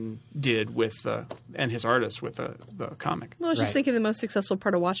Kirkman did and his artists with the comic. Well, I was just thinking the most successful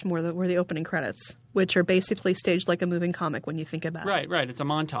part of Watchmen were the opening credits, which are basically staged like a moving comic when you think about it. Right. It's a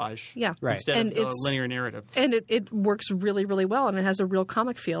montage. Yeah, instead of the linear narrative, and it works really, really well, and it has a real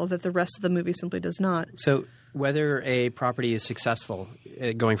comic feel that the rest of the movie simply does not. So, whether a property is successful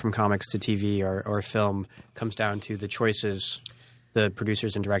going from comics to TV or film comes down to the choices the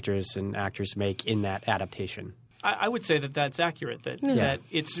producers and directors and actors make in that adaptation. I would say that's accurate, that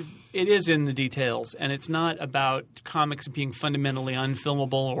it is in the details, and it's not about comics being fundamentally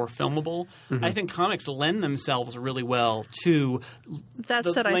unfilmable or filmable. I think comics lend themselves really well to that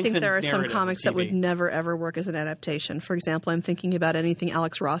said, I think there are some comics that would never, ever work as an adaptation. For example, I'm thinking about anything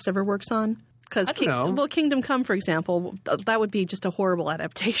Alex Ross ever works on. Because Kingdom Come, for example, that would be just a horrible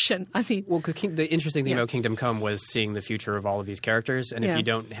adaptation. I mean, the interesting thing about Kingdom Come was seeing the future of all of these characters, and if you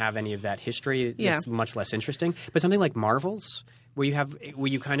don't have any of that history, it's much less interesting. But something like Marvel's, where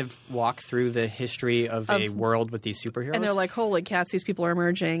you kind of walk through the history of a world with these superheroes, and they're like, "Holy cats, these people are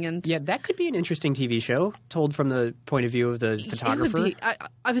emerging!" And that could be an interesting TV show told from the point of view of the photographer.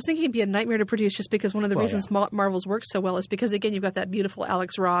 I was thinking it'd be a nightmare to produce, just because one of the reasons Marvel's works so well is because, again, you've got that beautiful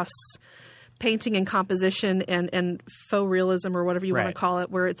Alex Ross painting and composition and faux realism, or whatever you want to call it,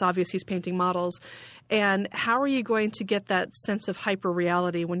 where it's obvious he's painting models. And how are you going to get that sense of hyper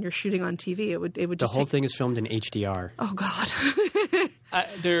reality when you're shooting on TV? It would just the whole thing is filmed in HDR. Oh God. A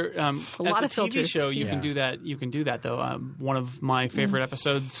lot of TV filters. show, you can do that. You can do that though. One of my favorite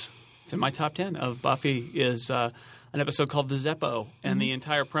episodes, it's in my top 10 of Buffy, is an episode called The Zeppo, and the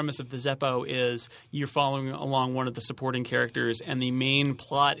entire premise of The Zeppo is you're following along one of the supporting characters, and the main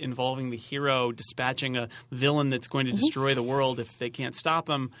plot involving the hero dispatching a villain that's going to destroy the world if they can't stop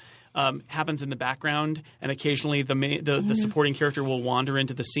him happens in the background, and occasionally the supporting character will wander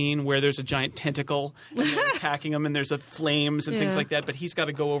into the scene where there's a giant tentacle and they're attacking him, and there's flames and things like that, but he's got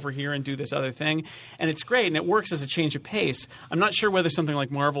to go over here and do this other thing, and it's great, and it works as a change of pace. I'm not sure whether something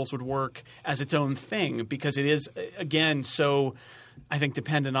like Marvel's would work as its own thing, because it is, again, so I think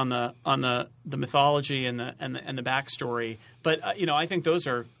dependent on the mythology and the backstory. But I think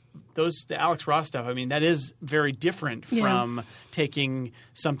the Alex Ross stuff, I mean, that is very different from taking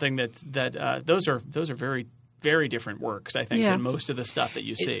something that those are very, very different works, I think, than most of the stuff that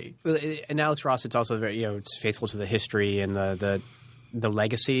you see. And Alex Ross, it's also very, it's faithful to the history and the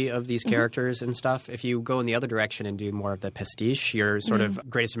legacy of these characters and stuff. If you go in the other direction and do more of the pastiche, your sort of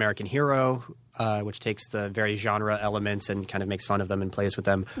Greatest American Hero, which takes the very genre elements and kind of makes fun of them and plays with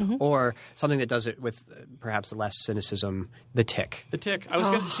them, or something that does it with perhaps less cynicism, The Tick. The Tick. I was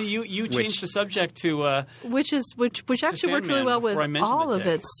going to see you changed the subject to which actually worked really well with all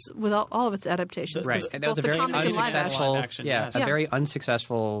of its adaptations. Right, and that was a very unsuccessful, a very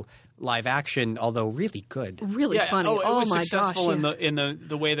unsuccessful live action, although really good, really funny. It was my successful gosh, in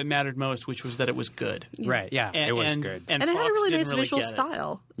the way that mattered most, which was that it was good. Right? Yeah, it was good, and it had a Fox really didn't nice visual get it.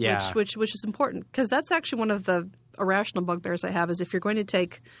 style. Which is important, because that's actually one of the irrational bugbears I have. Is if you're going to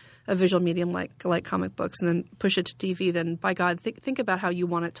take a visual medium like comic books and then push it to TV, then by God, think about how you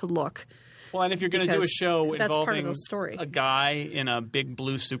want it to look. Well, and if you're going to do a show that's part of involving the story. a guy in a big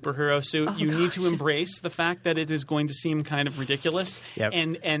blue superhero suit, you need to embrace the fact that it is going to seem kind of ridiculous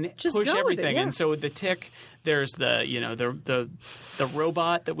and Just push go with everything. it, yeah. And so the Tick, there's the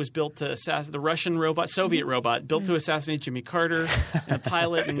robot that was built to the Russian robot, Soviet robot built to assassinate Jimmy Carter, and a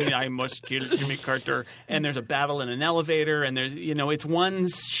pilot, and I must kill Jimmy Carter. And there's a battle in an elevator, and there's it's one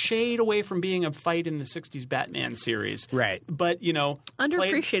shade away from being a fight in the '60s Batman series, Right? But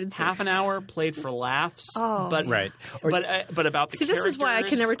Underappreciated half an hour, played for laughs, but Right. but about the See, characters. this is why I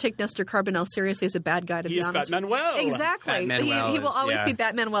can never take Nestor Carbonell seriously as a bad guy. To He be is honest, Batman-well. Exactly. Batman-well He will is- always yeah. be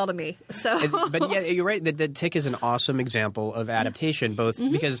Batman-well to me. So, But yeah, you're right. The Tick is an awesome example of adaptation, both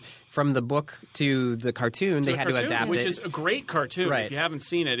because from the book to the cartoon, they had to adapt which it. is a great cartoon. Right. If you haven't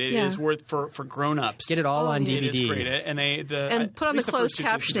seen it, it is worth for grown-ups. Get it all on It DVD. is great, and put on the closed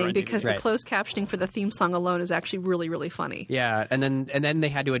captioning because the closed captioning for the theme song alone is actually really, really funny. Yeah, and then they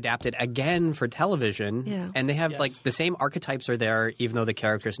had to adapt it again for television. Yeah. And they have like the same archetypes are there, even though the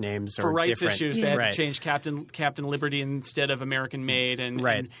characters' names are for rights different. issues, they had Right. to change Captain Liberty instead of American Made, and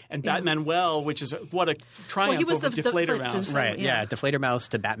Right. and Batman-well, which is what a triumph he was over the Deflator deflator- Mouse. Right, Yeah. yeah. Deflator Mouse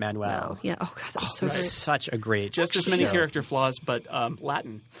to Batman-well. Yeah. Oh God, that was so great. Such a great Just as many show. character flaws, but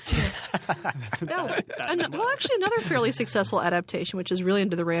Latin. Actually, another fairly successful adaptation, which is really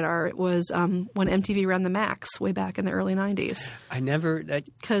under the radar, was when MTV ran the Max way back in the early '90s. I never.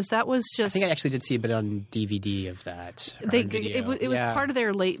 Because that was I just. think I actually did see a bit on DVD of that. or on video. It was Yeah. part of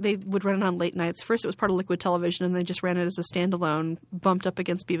their late. They would run it on late nights. First, it was part of Liquid Television, and they just ran it as a standalone, bumped up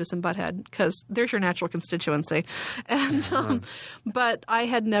against Beavis and Butthead because there's your natural constituency. And but I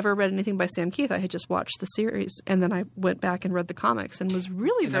had never read anything by Sam Keith. I had just watched the series, and then I went back and read the comics, and was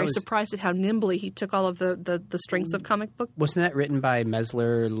really very surprised at how nimbly he took all of the strengths of comic book. Wasn't that written by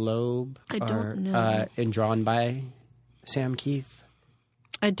Mesler Loeb? I don't know. And drawn by Sam Keith?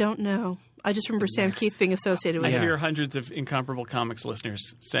 I don't know. I just remember Sam Keith being associated with I it. hear hundreds of Incomparable Comics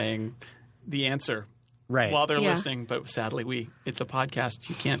listeners saying the answer Right. while they're Yeah. listening, but sadly, it's a podcast.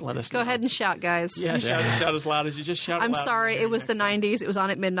 You can't let us Go know. ahead and shout, guys. Yeah, shout as loud as you just shout. I'm loud. sorry. It was the '90s. It was on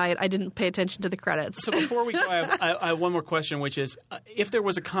at midnight. I didn't pay attention to the credits. So before we go, I have one more question, which is, if there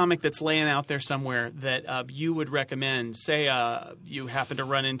was a comic that's laying out there somewhere that you would recommend, say you happen to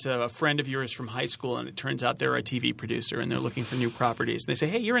run into a friend of yours from high school, and it turns out they're a TV producer and they're looking for new properties. And they say,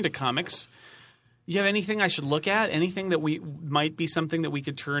 hey, you're into comics. You have anything I should look at? Anything that we might be something that we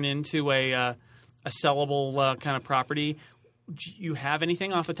could turn into a sellable kind of property? Do you have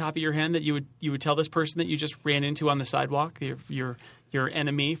anything off the top of your head that you would tell this person that you just ran into on the sidewalk, your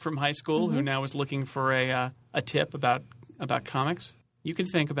enemy from high school who now is looking for a tip about comics? You can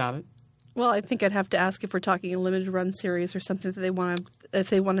think about it. Well, I think I'd have to ask if we're talking a limited run series or something that they want to, if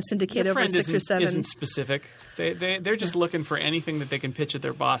they want to syndicate Your over friend 6 or 7. isn't specific. They're just looking for anything that they can pitch at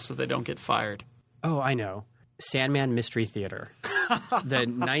their boss so they don't get fired. Oh, I know. Sandman Mystery Theater. The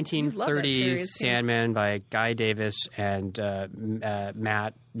 1930s series, yeah. Sandman by Guy Davis and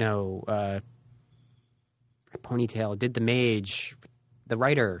Ponytail did The Mage, the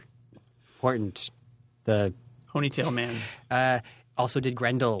writer, important, the Ponytail Man. also did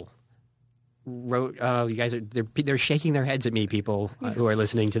Grendel. Wrote. You guys are they're shaking their heads at me. People who are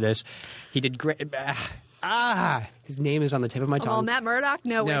listening to this. He did. His name is on the tip of my tongue. Oh, Matt Murdock?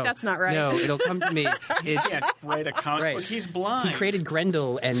 No, wait, that's not right. No, it'll come to me. It's Write a comic Right. book. He's blind. he created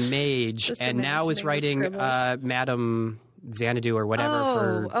Grendel and Mage, Just and now is imagining the writing scribbles. Madame Xanadu or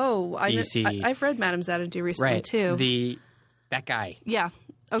whatever for DC. I've read Madame Xanadu recently right. too. That guy. Yeah.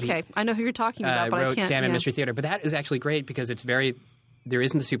 Okay, I know who you're talking about, but I wrote can't. Sandman yeah. Mystery Theater, but that is actually great because it's very. There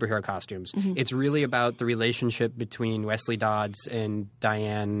isn't the superhero costumes. Mm-hmm. It's really about the relationship between Wesley Dodds and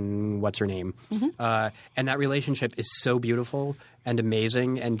Diane, what's her name? Mm-hmm. And that relationship is so beautiful and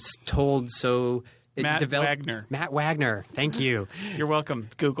amazing and told so. Matt Wagner. Matt Wagner. Thank you. You're welcome,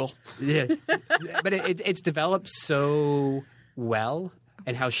 Google. Yeah. But it's developed so well,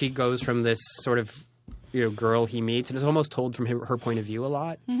 and how she goes from this sort of girl he meets, and it's almost told from her point of view a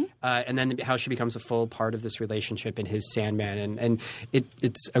lot, and then how she becomes a full part of this relationship in his Sandman, and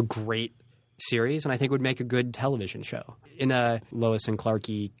it's a great series, and I think would make a good television show in a Lois and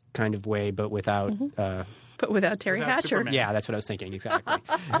Clark-y kind of way, but without. But without Terry Without Hatcher. Superman. Yeah, that's what I was thinking exactly.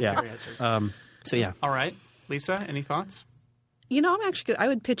 Yeah. So yeah. All right. Lisa, any thoughts? I'm actually good. I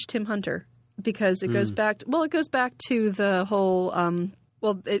would pitch Tim Hunter because it goes back. It goes back to the whole.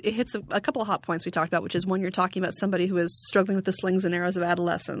 It hits a couple of hot points we talked about, which is one, you're talking about somebody who is struggling with the slings and arrows of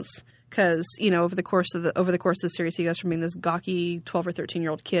adolescence. Because over the course of the series, he goes from being this gawky 12 or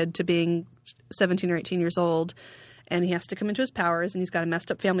 13-year-old kid to being 17 or 18 years old, and he has to come into his powers, and he's got a messed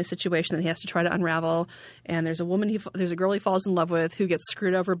up family situation that he has to try to unravel. And there's a girl he falls in love with who gets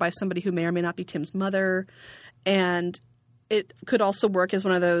screwed over by somebody who may or may not be Tim's mother. And it could also work as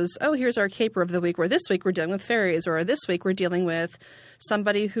one of those, oh, here's our caper of the week, where this week we're dealing with fairies, or this week we're dealing with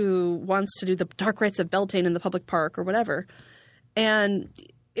somebody who wants to do the dark rites of Beltane in the public park or whatever. And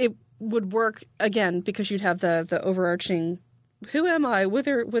it would work, again, because you'd have the overarching who am I with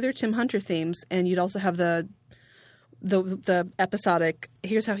her Tim Hunter themes, and you'd also have the episodic,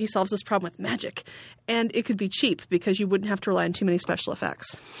 here's how he solves this problem with magic. And it could be cheap because you wouldn't have to rely on too many special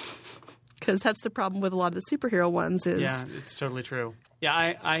effects. Because that's the problem with a lot of the superhero ones is... Yeah, it's totally true.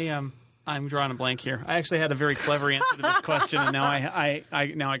 Yeah, I'm drawing a blank here. I actually had a very clever answer to this question, and now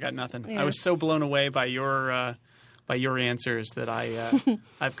I got nothing. Yeah. I was so blown away by your answers that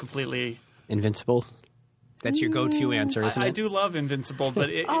I've completely... Invincible? That's your go-to answer, isn't it? I do love Invincible, but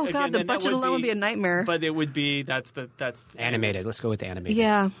God, the budget alone would be a nightmare. But it would be that's animated. Let's go with animated.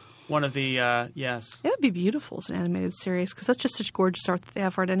 Yeah, one of the yes. It would be beautiful as an animated series because that's just such gorgeous art that they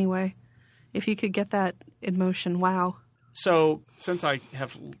have art anyway. If you could get that in motion, wow. So since I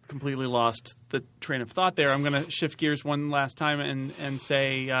have completely lost the train of thought there, I'm going to shift gears one last time and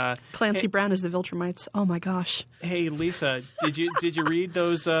say Clancy Brown is the Viltrumites. Oh my gosh! Hey Lisa, did you read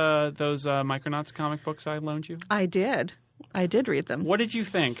those Micronauts comic books I loaned you? I did read them. What did you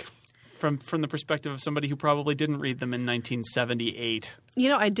think from the perspective of somebody who probably didn't read them in 1978?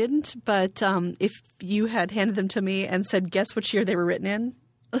 I didn't, but if you had handed them to me and said, "Guess which year they were written in,"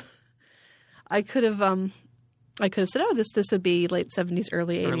 I could have said, "Oh, this would be late 70s,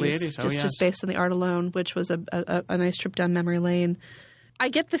 early 80s." Early 80s, just based on the art alone, which was a nice trip down memory lane. I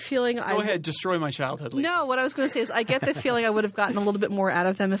get the feeling Go ahead, destroy my childhood, Lisa. No, what I was going to say is I get the feeling I would have gotten a little bit more out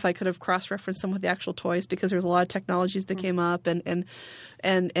of them if I could have cross-referenced them with the actual toys, because there's a lot of technologies that came up and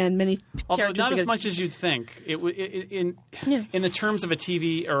many Although characters. Not as much as you'd think. In the terms of a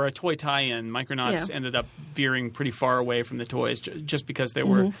TV or a toy tie-in, Micronauts ended up veering pretty far away from the toys just because they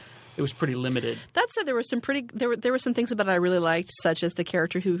were. It was pretty limited. That said, there were some things about it I really liked, such as the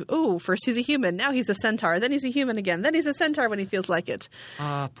character who, first he's a human, now he's a centaur, then he's a human again, then he's a centaur when he feels like it.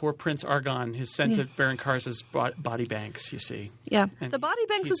 Poor Prince Argon, his sense of Baron Kars's body banks, you see. Yeah, and the body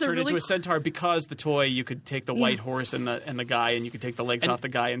banks is a really... turned into a centaur because the toy, you could take the white horse and the guy, and you could take the legs off the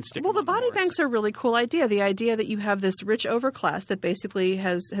guy and stick him on the body banks are a really cool idea. The idea that you have this rich overclass that basically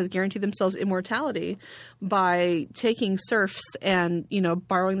has guaranteed themselves immortality by taking serfs and,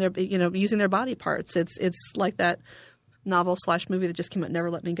 borrowing their... using their body parts. It's like that novel/movie that just came out, Never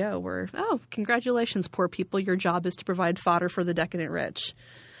Let Me Go, where, oh, congratulations, poor people, your job is to provide fodder for the decadent rich.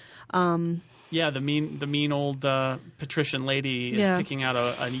 Yeah, the mean old patrician lady is picking out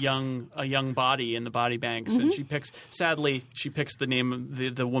a young body in the body banks, and she picks the name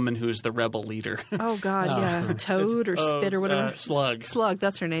of the woman who is the rebel leader. Oh God, yeah, Toad or Spit or whatever. Slug. Slug,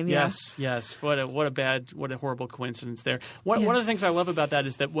 that's her name. Yeah. Yes. What a horrible coincidence there. One of the things I love about that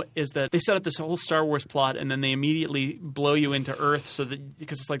is that they set up this whole Star Wars plot, and then they immediately blow you into Earth,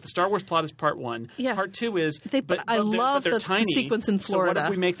 because it's like the Star Wars plot is part one. Yeah. Part two is I love the sequence in Florida. So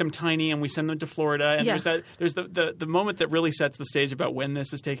what if we make them tiny and we send them to Florida? And there's the moment that really sets the stage about when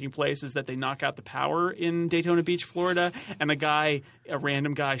this is taking place is that they knock out the power in Daytona Beach, Florida, and a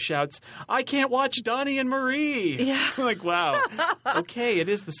random guy shouts, "I can't watch Donnie and Marie." Yeah. Like, wow. Okay, it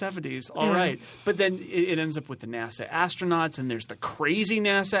is the 70s. All right. But then it ends up with the NASA astronauts, and there's the crazy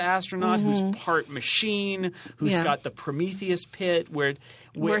NASA astronaut who's part machine, who's got the Prometheus pit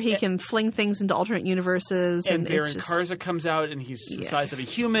where he can fling things into alternate universes. And Baron Karza comes out, and he's the size of a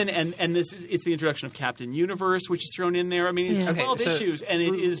human, and it's the introduction of Captain Universe, which is thrown in there. I mean, it's 12 issues, and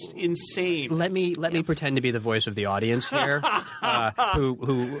it is insane. Let me pretend to be the voice of the audience here,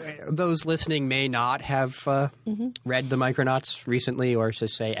 who those listening may not have read the Micronauts recently, or to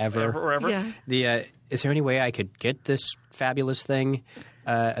say ever. Yeah. Is there any way I could get this fabulous thing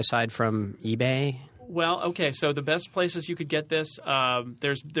aside from eBay? Well, okay. So the best places you could get this,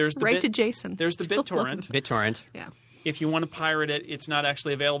 there's the right to Jason. There's the BitTorrent. BitTorrent. Yeah. If you want to pirate it, it's not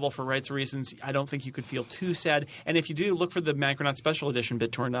actually available for rights reasons. I don't think you could feel too sad. And if you do, look for the Micronauts Special Edition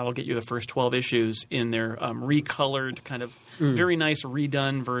BitTorrent. That'll get you the first 12 issues in their recolored, kind of very nice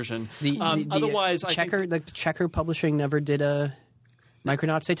redone version. Otherwise, the Checker Publishing never did a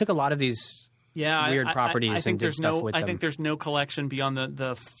Micronauts. They took a lot of these weird properties and did stuff with them. I think there's no collection beyond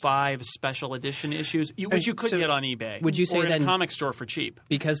the 5 special edition issues, which you could get on eBay. Would you say or in then, a comic store for cheap?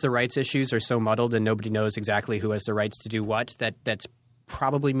 Because the rights issues are so muddled and nobody knows exactly who has the rights to do what, that's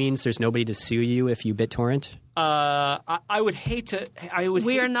probably means there's nobody to sue you if you BitTorrent? I would hate to.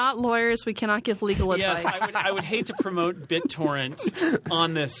 We are not lawyers. We cannot give legal advice. Yes, I would hate to promote BitTorrent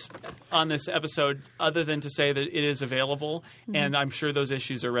on this on this episode other than to say that it is available, and I'm sure those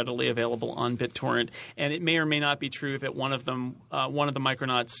issues are readily available on BitTorrent. And it may or may not be true that one of the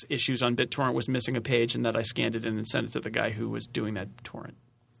Micronauts issues on BitTorrent was missing a page, and that I scanned it in and sent it to the guy who was doing that torrent.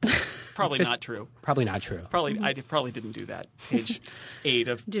 Probably not true. Probably not true. I probably didn't do that. Page 8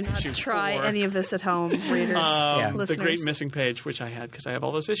 of Do not issue try 4. any of this at home, readers, listeners. The great missing page, which I had because I have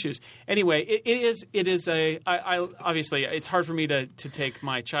all those issues. Anyway, it is a. I obviously it's hard for me to take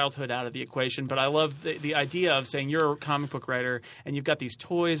my childhood out of the equation, but I love the idea of saying you're a comic book writer and you've got these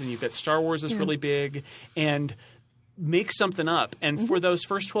toys and you've got Star Wars is really big and make something up. And for those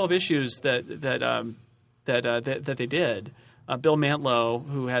first 12 issues that they did. Bill Mantlo,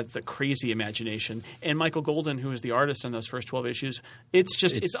 who had the crazy imagination, and Michael Golden, who was the artist on those first 12 issues.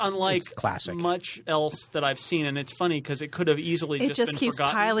 It's unlike classic. Much else that I've seen, and it's funny because it could have easily just been keeps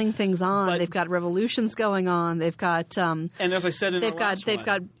forgotten. piling things on. But they've got revolutions going on. They've got and as I said in they've got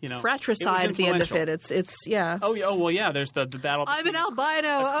fratricide at the end of it. It's yeah. Oh well, yeah. There's the battle. I'm an albino.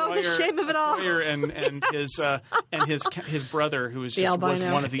 Oh, the shame of it all. And his brother, who was just was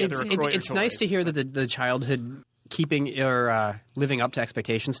one of the other. It's nice to hear that the childhood. Keeping or living up to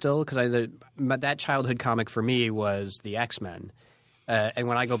expectations still, because that childhood comic for me was the X-Men, and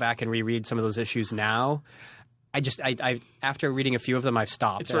when I go back and reread some of those issues now, I after reading a few of them I've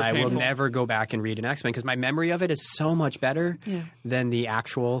stopped, and I will never go back and read an X-Men because my memory of it is so much better than the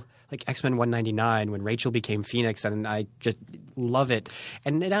actual like X-Men 199 when Rachel became Phoenix, and I just love it,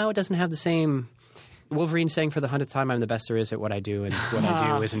 and now it doesn't have the same. Wolverine saying for the 100th time, "I'm the best there is at what I do," and what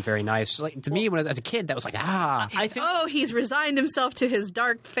I do isn't very nice. Like to me, as a kid, that was like I think he's resigned himself to his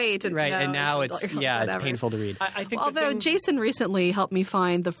dark fate, and now it's painful to read. I think although Jason recently helped me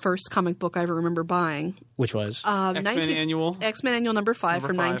find the first comic book I ever remember buying, which was X-Men Annual number 5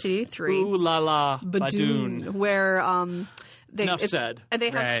 from 1983. Ooh la la, Badoon, where enough said, and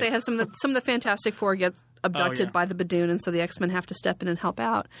they have some of the Fantastic Four get abducted by the Badoon, and so the X-Men have to step in and help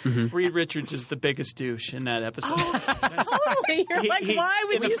out. Reed Richards is the biggest douche in that episode. Totally. You're why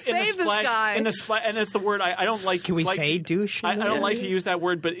would you save this guy? And that's the word I don't like. Can we say douche? I don't like to use that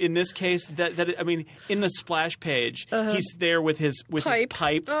word, but in this case, in the splash page, he's there with his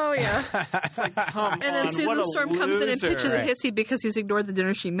pipe. Oh yeah. It's like, come on. And then Susan Storm comes in and pitches a hissy because he's ignored the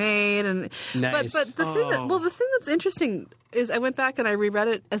dinner she made. And nice. But the thing that's interesting is I went back and I reread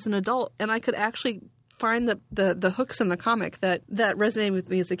it as an adult, and I could actually find the hooks in the comic that resonated with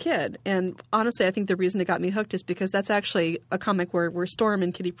me as a kid. And honestly, I think the reason it got me hooked is because that's actually a comic where Storm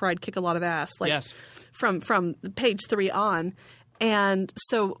and Kitty Pryde kick a lot of ass. From page 3 on. And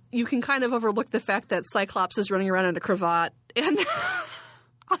so you can kind of overlook the fact that Cyclops is running around in a cravat. And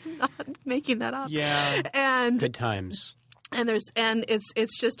I'm not making that up. Yeah. And good times. And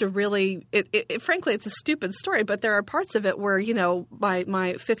it's just a really frankly it's a stupid story, but there are parts of it where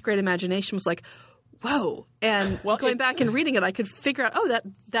my 5th grade imagination was like, whoa. And going back and reading it, I could figure out,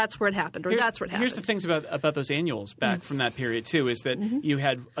 that's where it happened, or that's where it happened. Here's the things about those annuals back from that period, too, is that you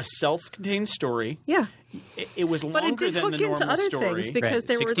had a self-contained story. Yeah. It was longer than the normal story. Things because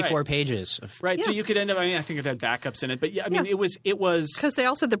there 64 were pages. Right, so you could end up, I think it had backups in it, but it was... Because they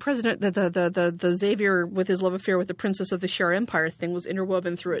also, the president, the Xavier with his love affair with the Princess of the Shire Empire thing was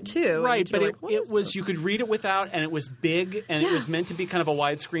interwoven through it, too. Right, but it was, you could read it without, and it was big, and it was meant to be kind of a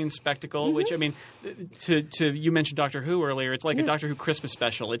widescreen spectacle, which, you mentioned Doctor Who earlier, it's like a Doctor Who Christmas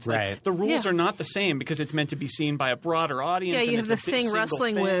special. It's like the rules are not the same because it's meant to be seen by a broader audience. Yeah, you have the thing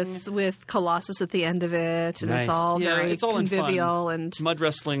wrestling with Colossus at the end of it, and it's all very convivial and mud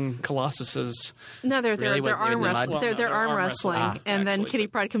wrestling Colossuses. No, they're arm wrestling. They're arm wrestling, and then Kitty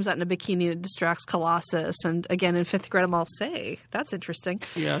Pryde comes out in a bikini and distracts Colossus. And again, in 5th grade, I'll say that's interesting.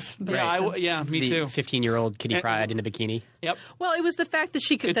 Yes, me the too. 15-year-old Kitty Pryde in a bikini. Yep. Well, it was the fact that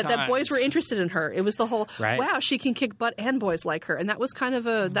that boys were interested in her. It was the whole wow, she can kick butt and boys like her, and that was kind of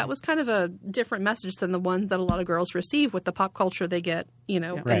a different message than the one that a lot of girls receive with the pop culture they get, in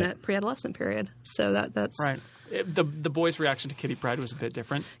that pre-adolescent period. So that's right. The boys' reaction to Kitty Pryde was a bit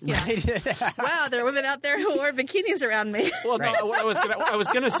different. Yeah. Wow, there are women out there who wear bikinis around me. Well, no, I was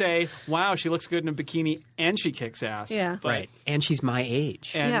gonna say, wow, she looks good in a bikini and she kicks ass. Yeah, right. And she's my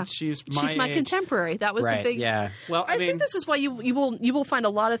age. And she's my age. Contemporary. That was the big. Yeah. Well, I think this is why you will find a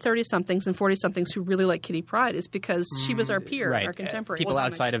lot of 30-somethings and 40-somethings who really like Kitty Pryde is because she was our peer, our contemporary. People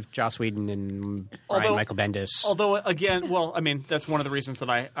outside of Joss Whedon and Brian Michael Bendis. Although, again, that's one of the reasons that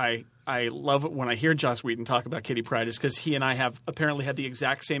I love it when I hear Joss Whedon talk about Kitty Pryde is because he and I have apparently had the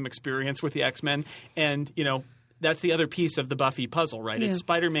exact same experience with the X-Men. And, that's the other piece of the Buffy puzzle, right? Yeah. It's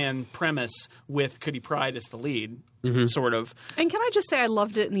Spider-Man premise with Kitty Pryde as the lead, sort of. And can I just say I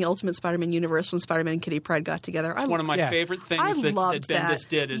loved it in the Ultimate Spider-Man universe when Spider-Man and Kitty Pryde got together. One of my favorite things that Bendis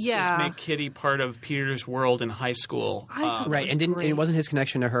did is make Kitty part of Peter's world in high school. Right, and it wasn't his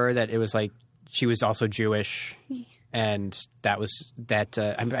connection to her that it was like she was also Jewish. And that was that.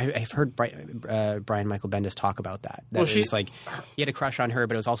 I've heard Brian Michael Bendis talk about that. It was like he had a crush on her,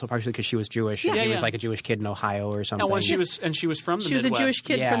 but it was also partially because she was Jewish. And he was like a Jewish kid in Ohio or something. She was from the Midwest. She was a Jewish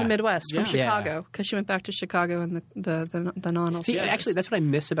kid from the Midwest, from Chicago, because she went back to Chicago in the novel. See, and actually, that's what I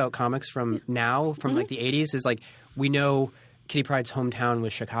miss about comics from now, from like the 80s, is like we know Kitty Pryde's hometown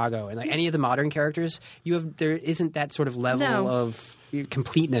was Chicago, and like any of the modern characters, there isn't that sort of level of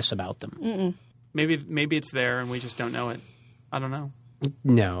completeness about them. Mm-mm. Maybe it's there and we just don't know it. I don't know.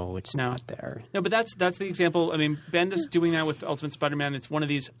 No, it's not there. No, but that's the example. I mean, Bendis doing that with Ultimate Spider-Man, it's one of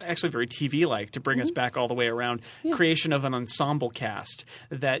these actually very TV-like, to bring us back all the way around, creation of an ensemble cast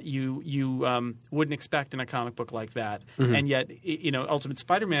that you wouldn't expect in a comic book like that. And yet, Ultimate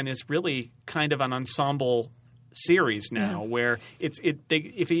Spider-Man is really kind of an ensemble series now, where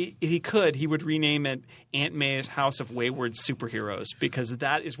if he could, he would rename it Aunt May's House of Wayward Superheroes, because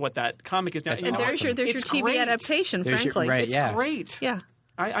that is what that comic is now. And there's your TV adaptation, frankly. It's great. Yeah.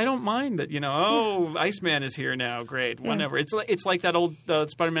 I don't mind that, Iceman is here now. Great, whatever. It's like that old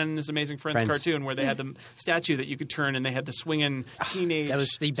Spider-Man and His Amazing Friends cartoon where they had the statue that you could turn, and they had the swinging teenage that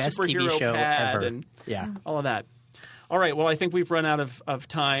was the best superhero TV show pad ever. And all of that. All right, well, I think we've run out of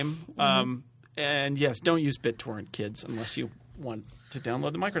time. And yes, don't use BitTorrent, kids, unless you want to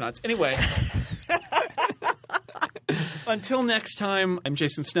download the Micronauts. Anyway, until next time, I'm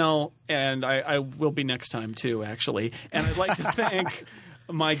Jason Snell, and I will be next time too, actually. And I'd like to thank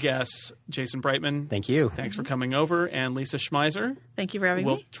my guests, Jason Brightman. Thank you. Thanks for coming over. And Lisa Schmeiser. Thank you for having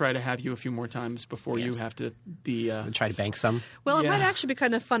me. We'll try to have you a few more times before you have to be... We'll try to bank some. Well, it might actually be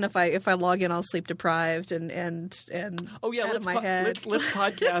kind of fun if I log in all sleep deprived and out of my head. Let's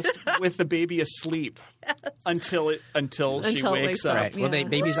podcast with the baby asleep until she wakes up. Right. Well,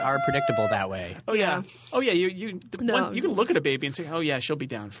 babies are predictable that way. Oh yeah. You can look at a baby and say, oh yeah, she'll be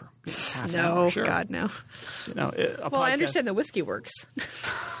down for half an hour. Sure. God no. Well, I understand the whiskey works.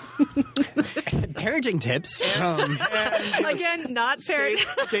 Parenting tips from again, not parent.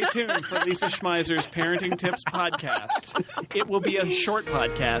 Stay tuned for Lisa Schmeiser's Parenting Tips podcast. It will be a short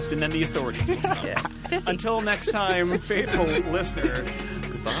podcast, and then the authorities will come. Until next time, faithful listener,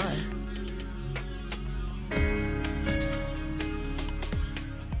 goodbye.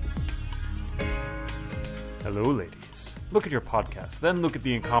 Hello, ladies. Look at your podcast, then look at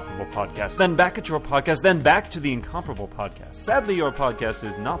the Incomparable podcast, then back at your podcast, then back to the Incomparable podcast. Sadly, your podcast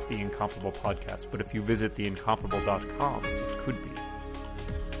is not the Incomparable podcast, but if you visit theincomparable.com, it could be.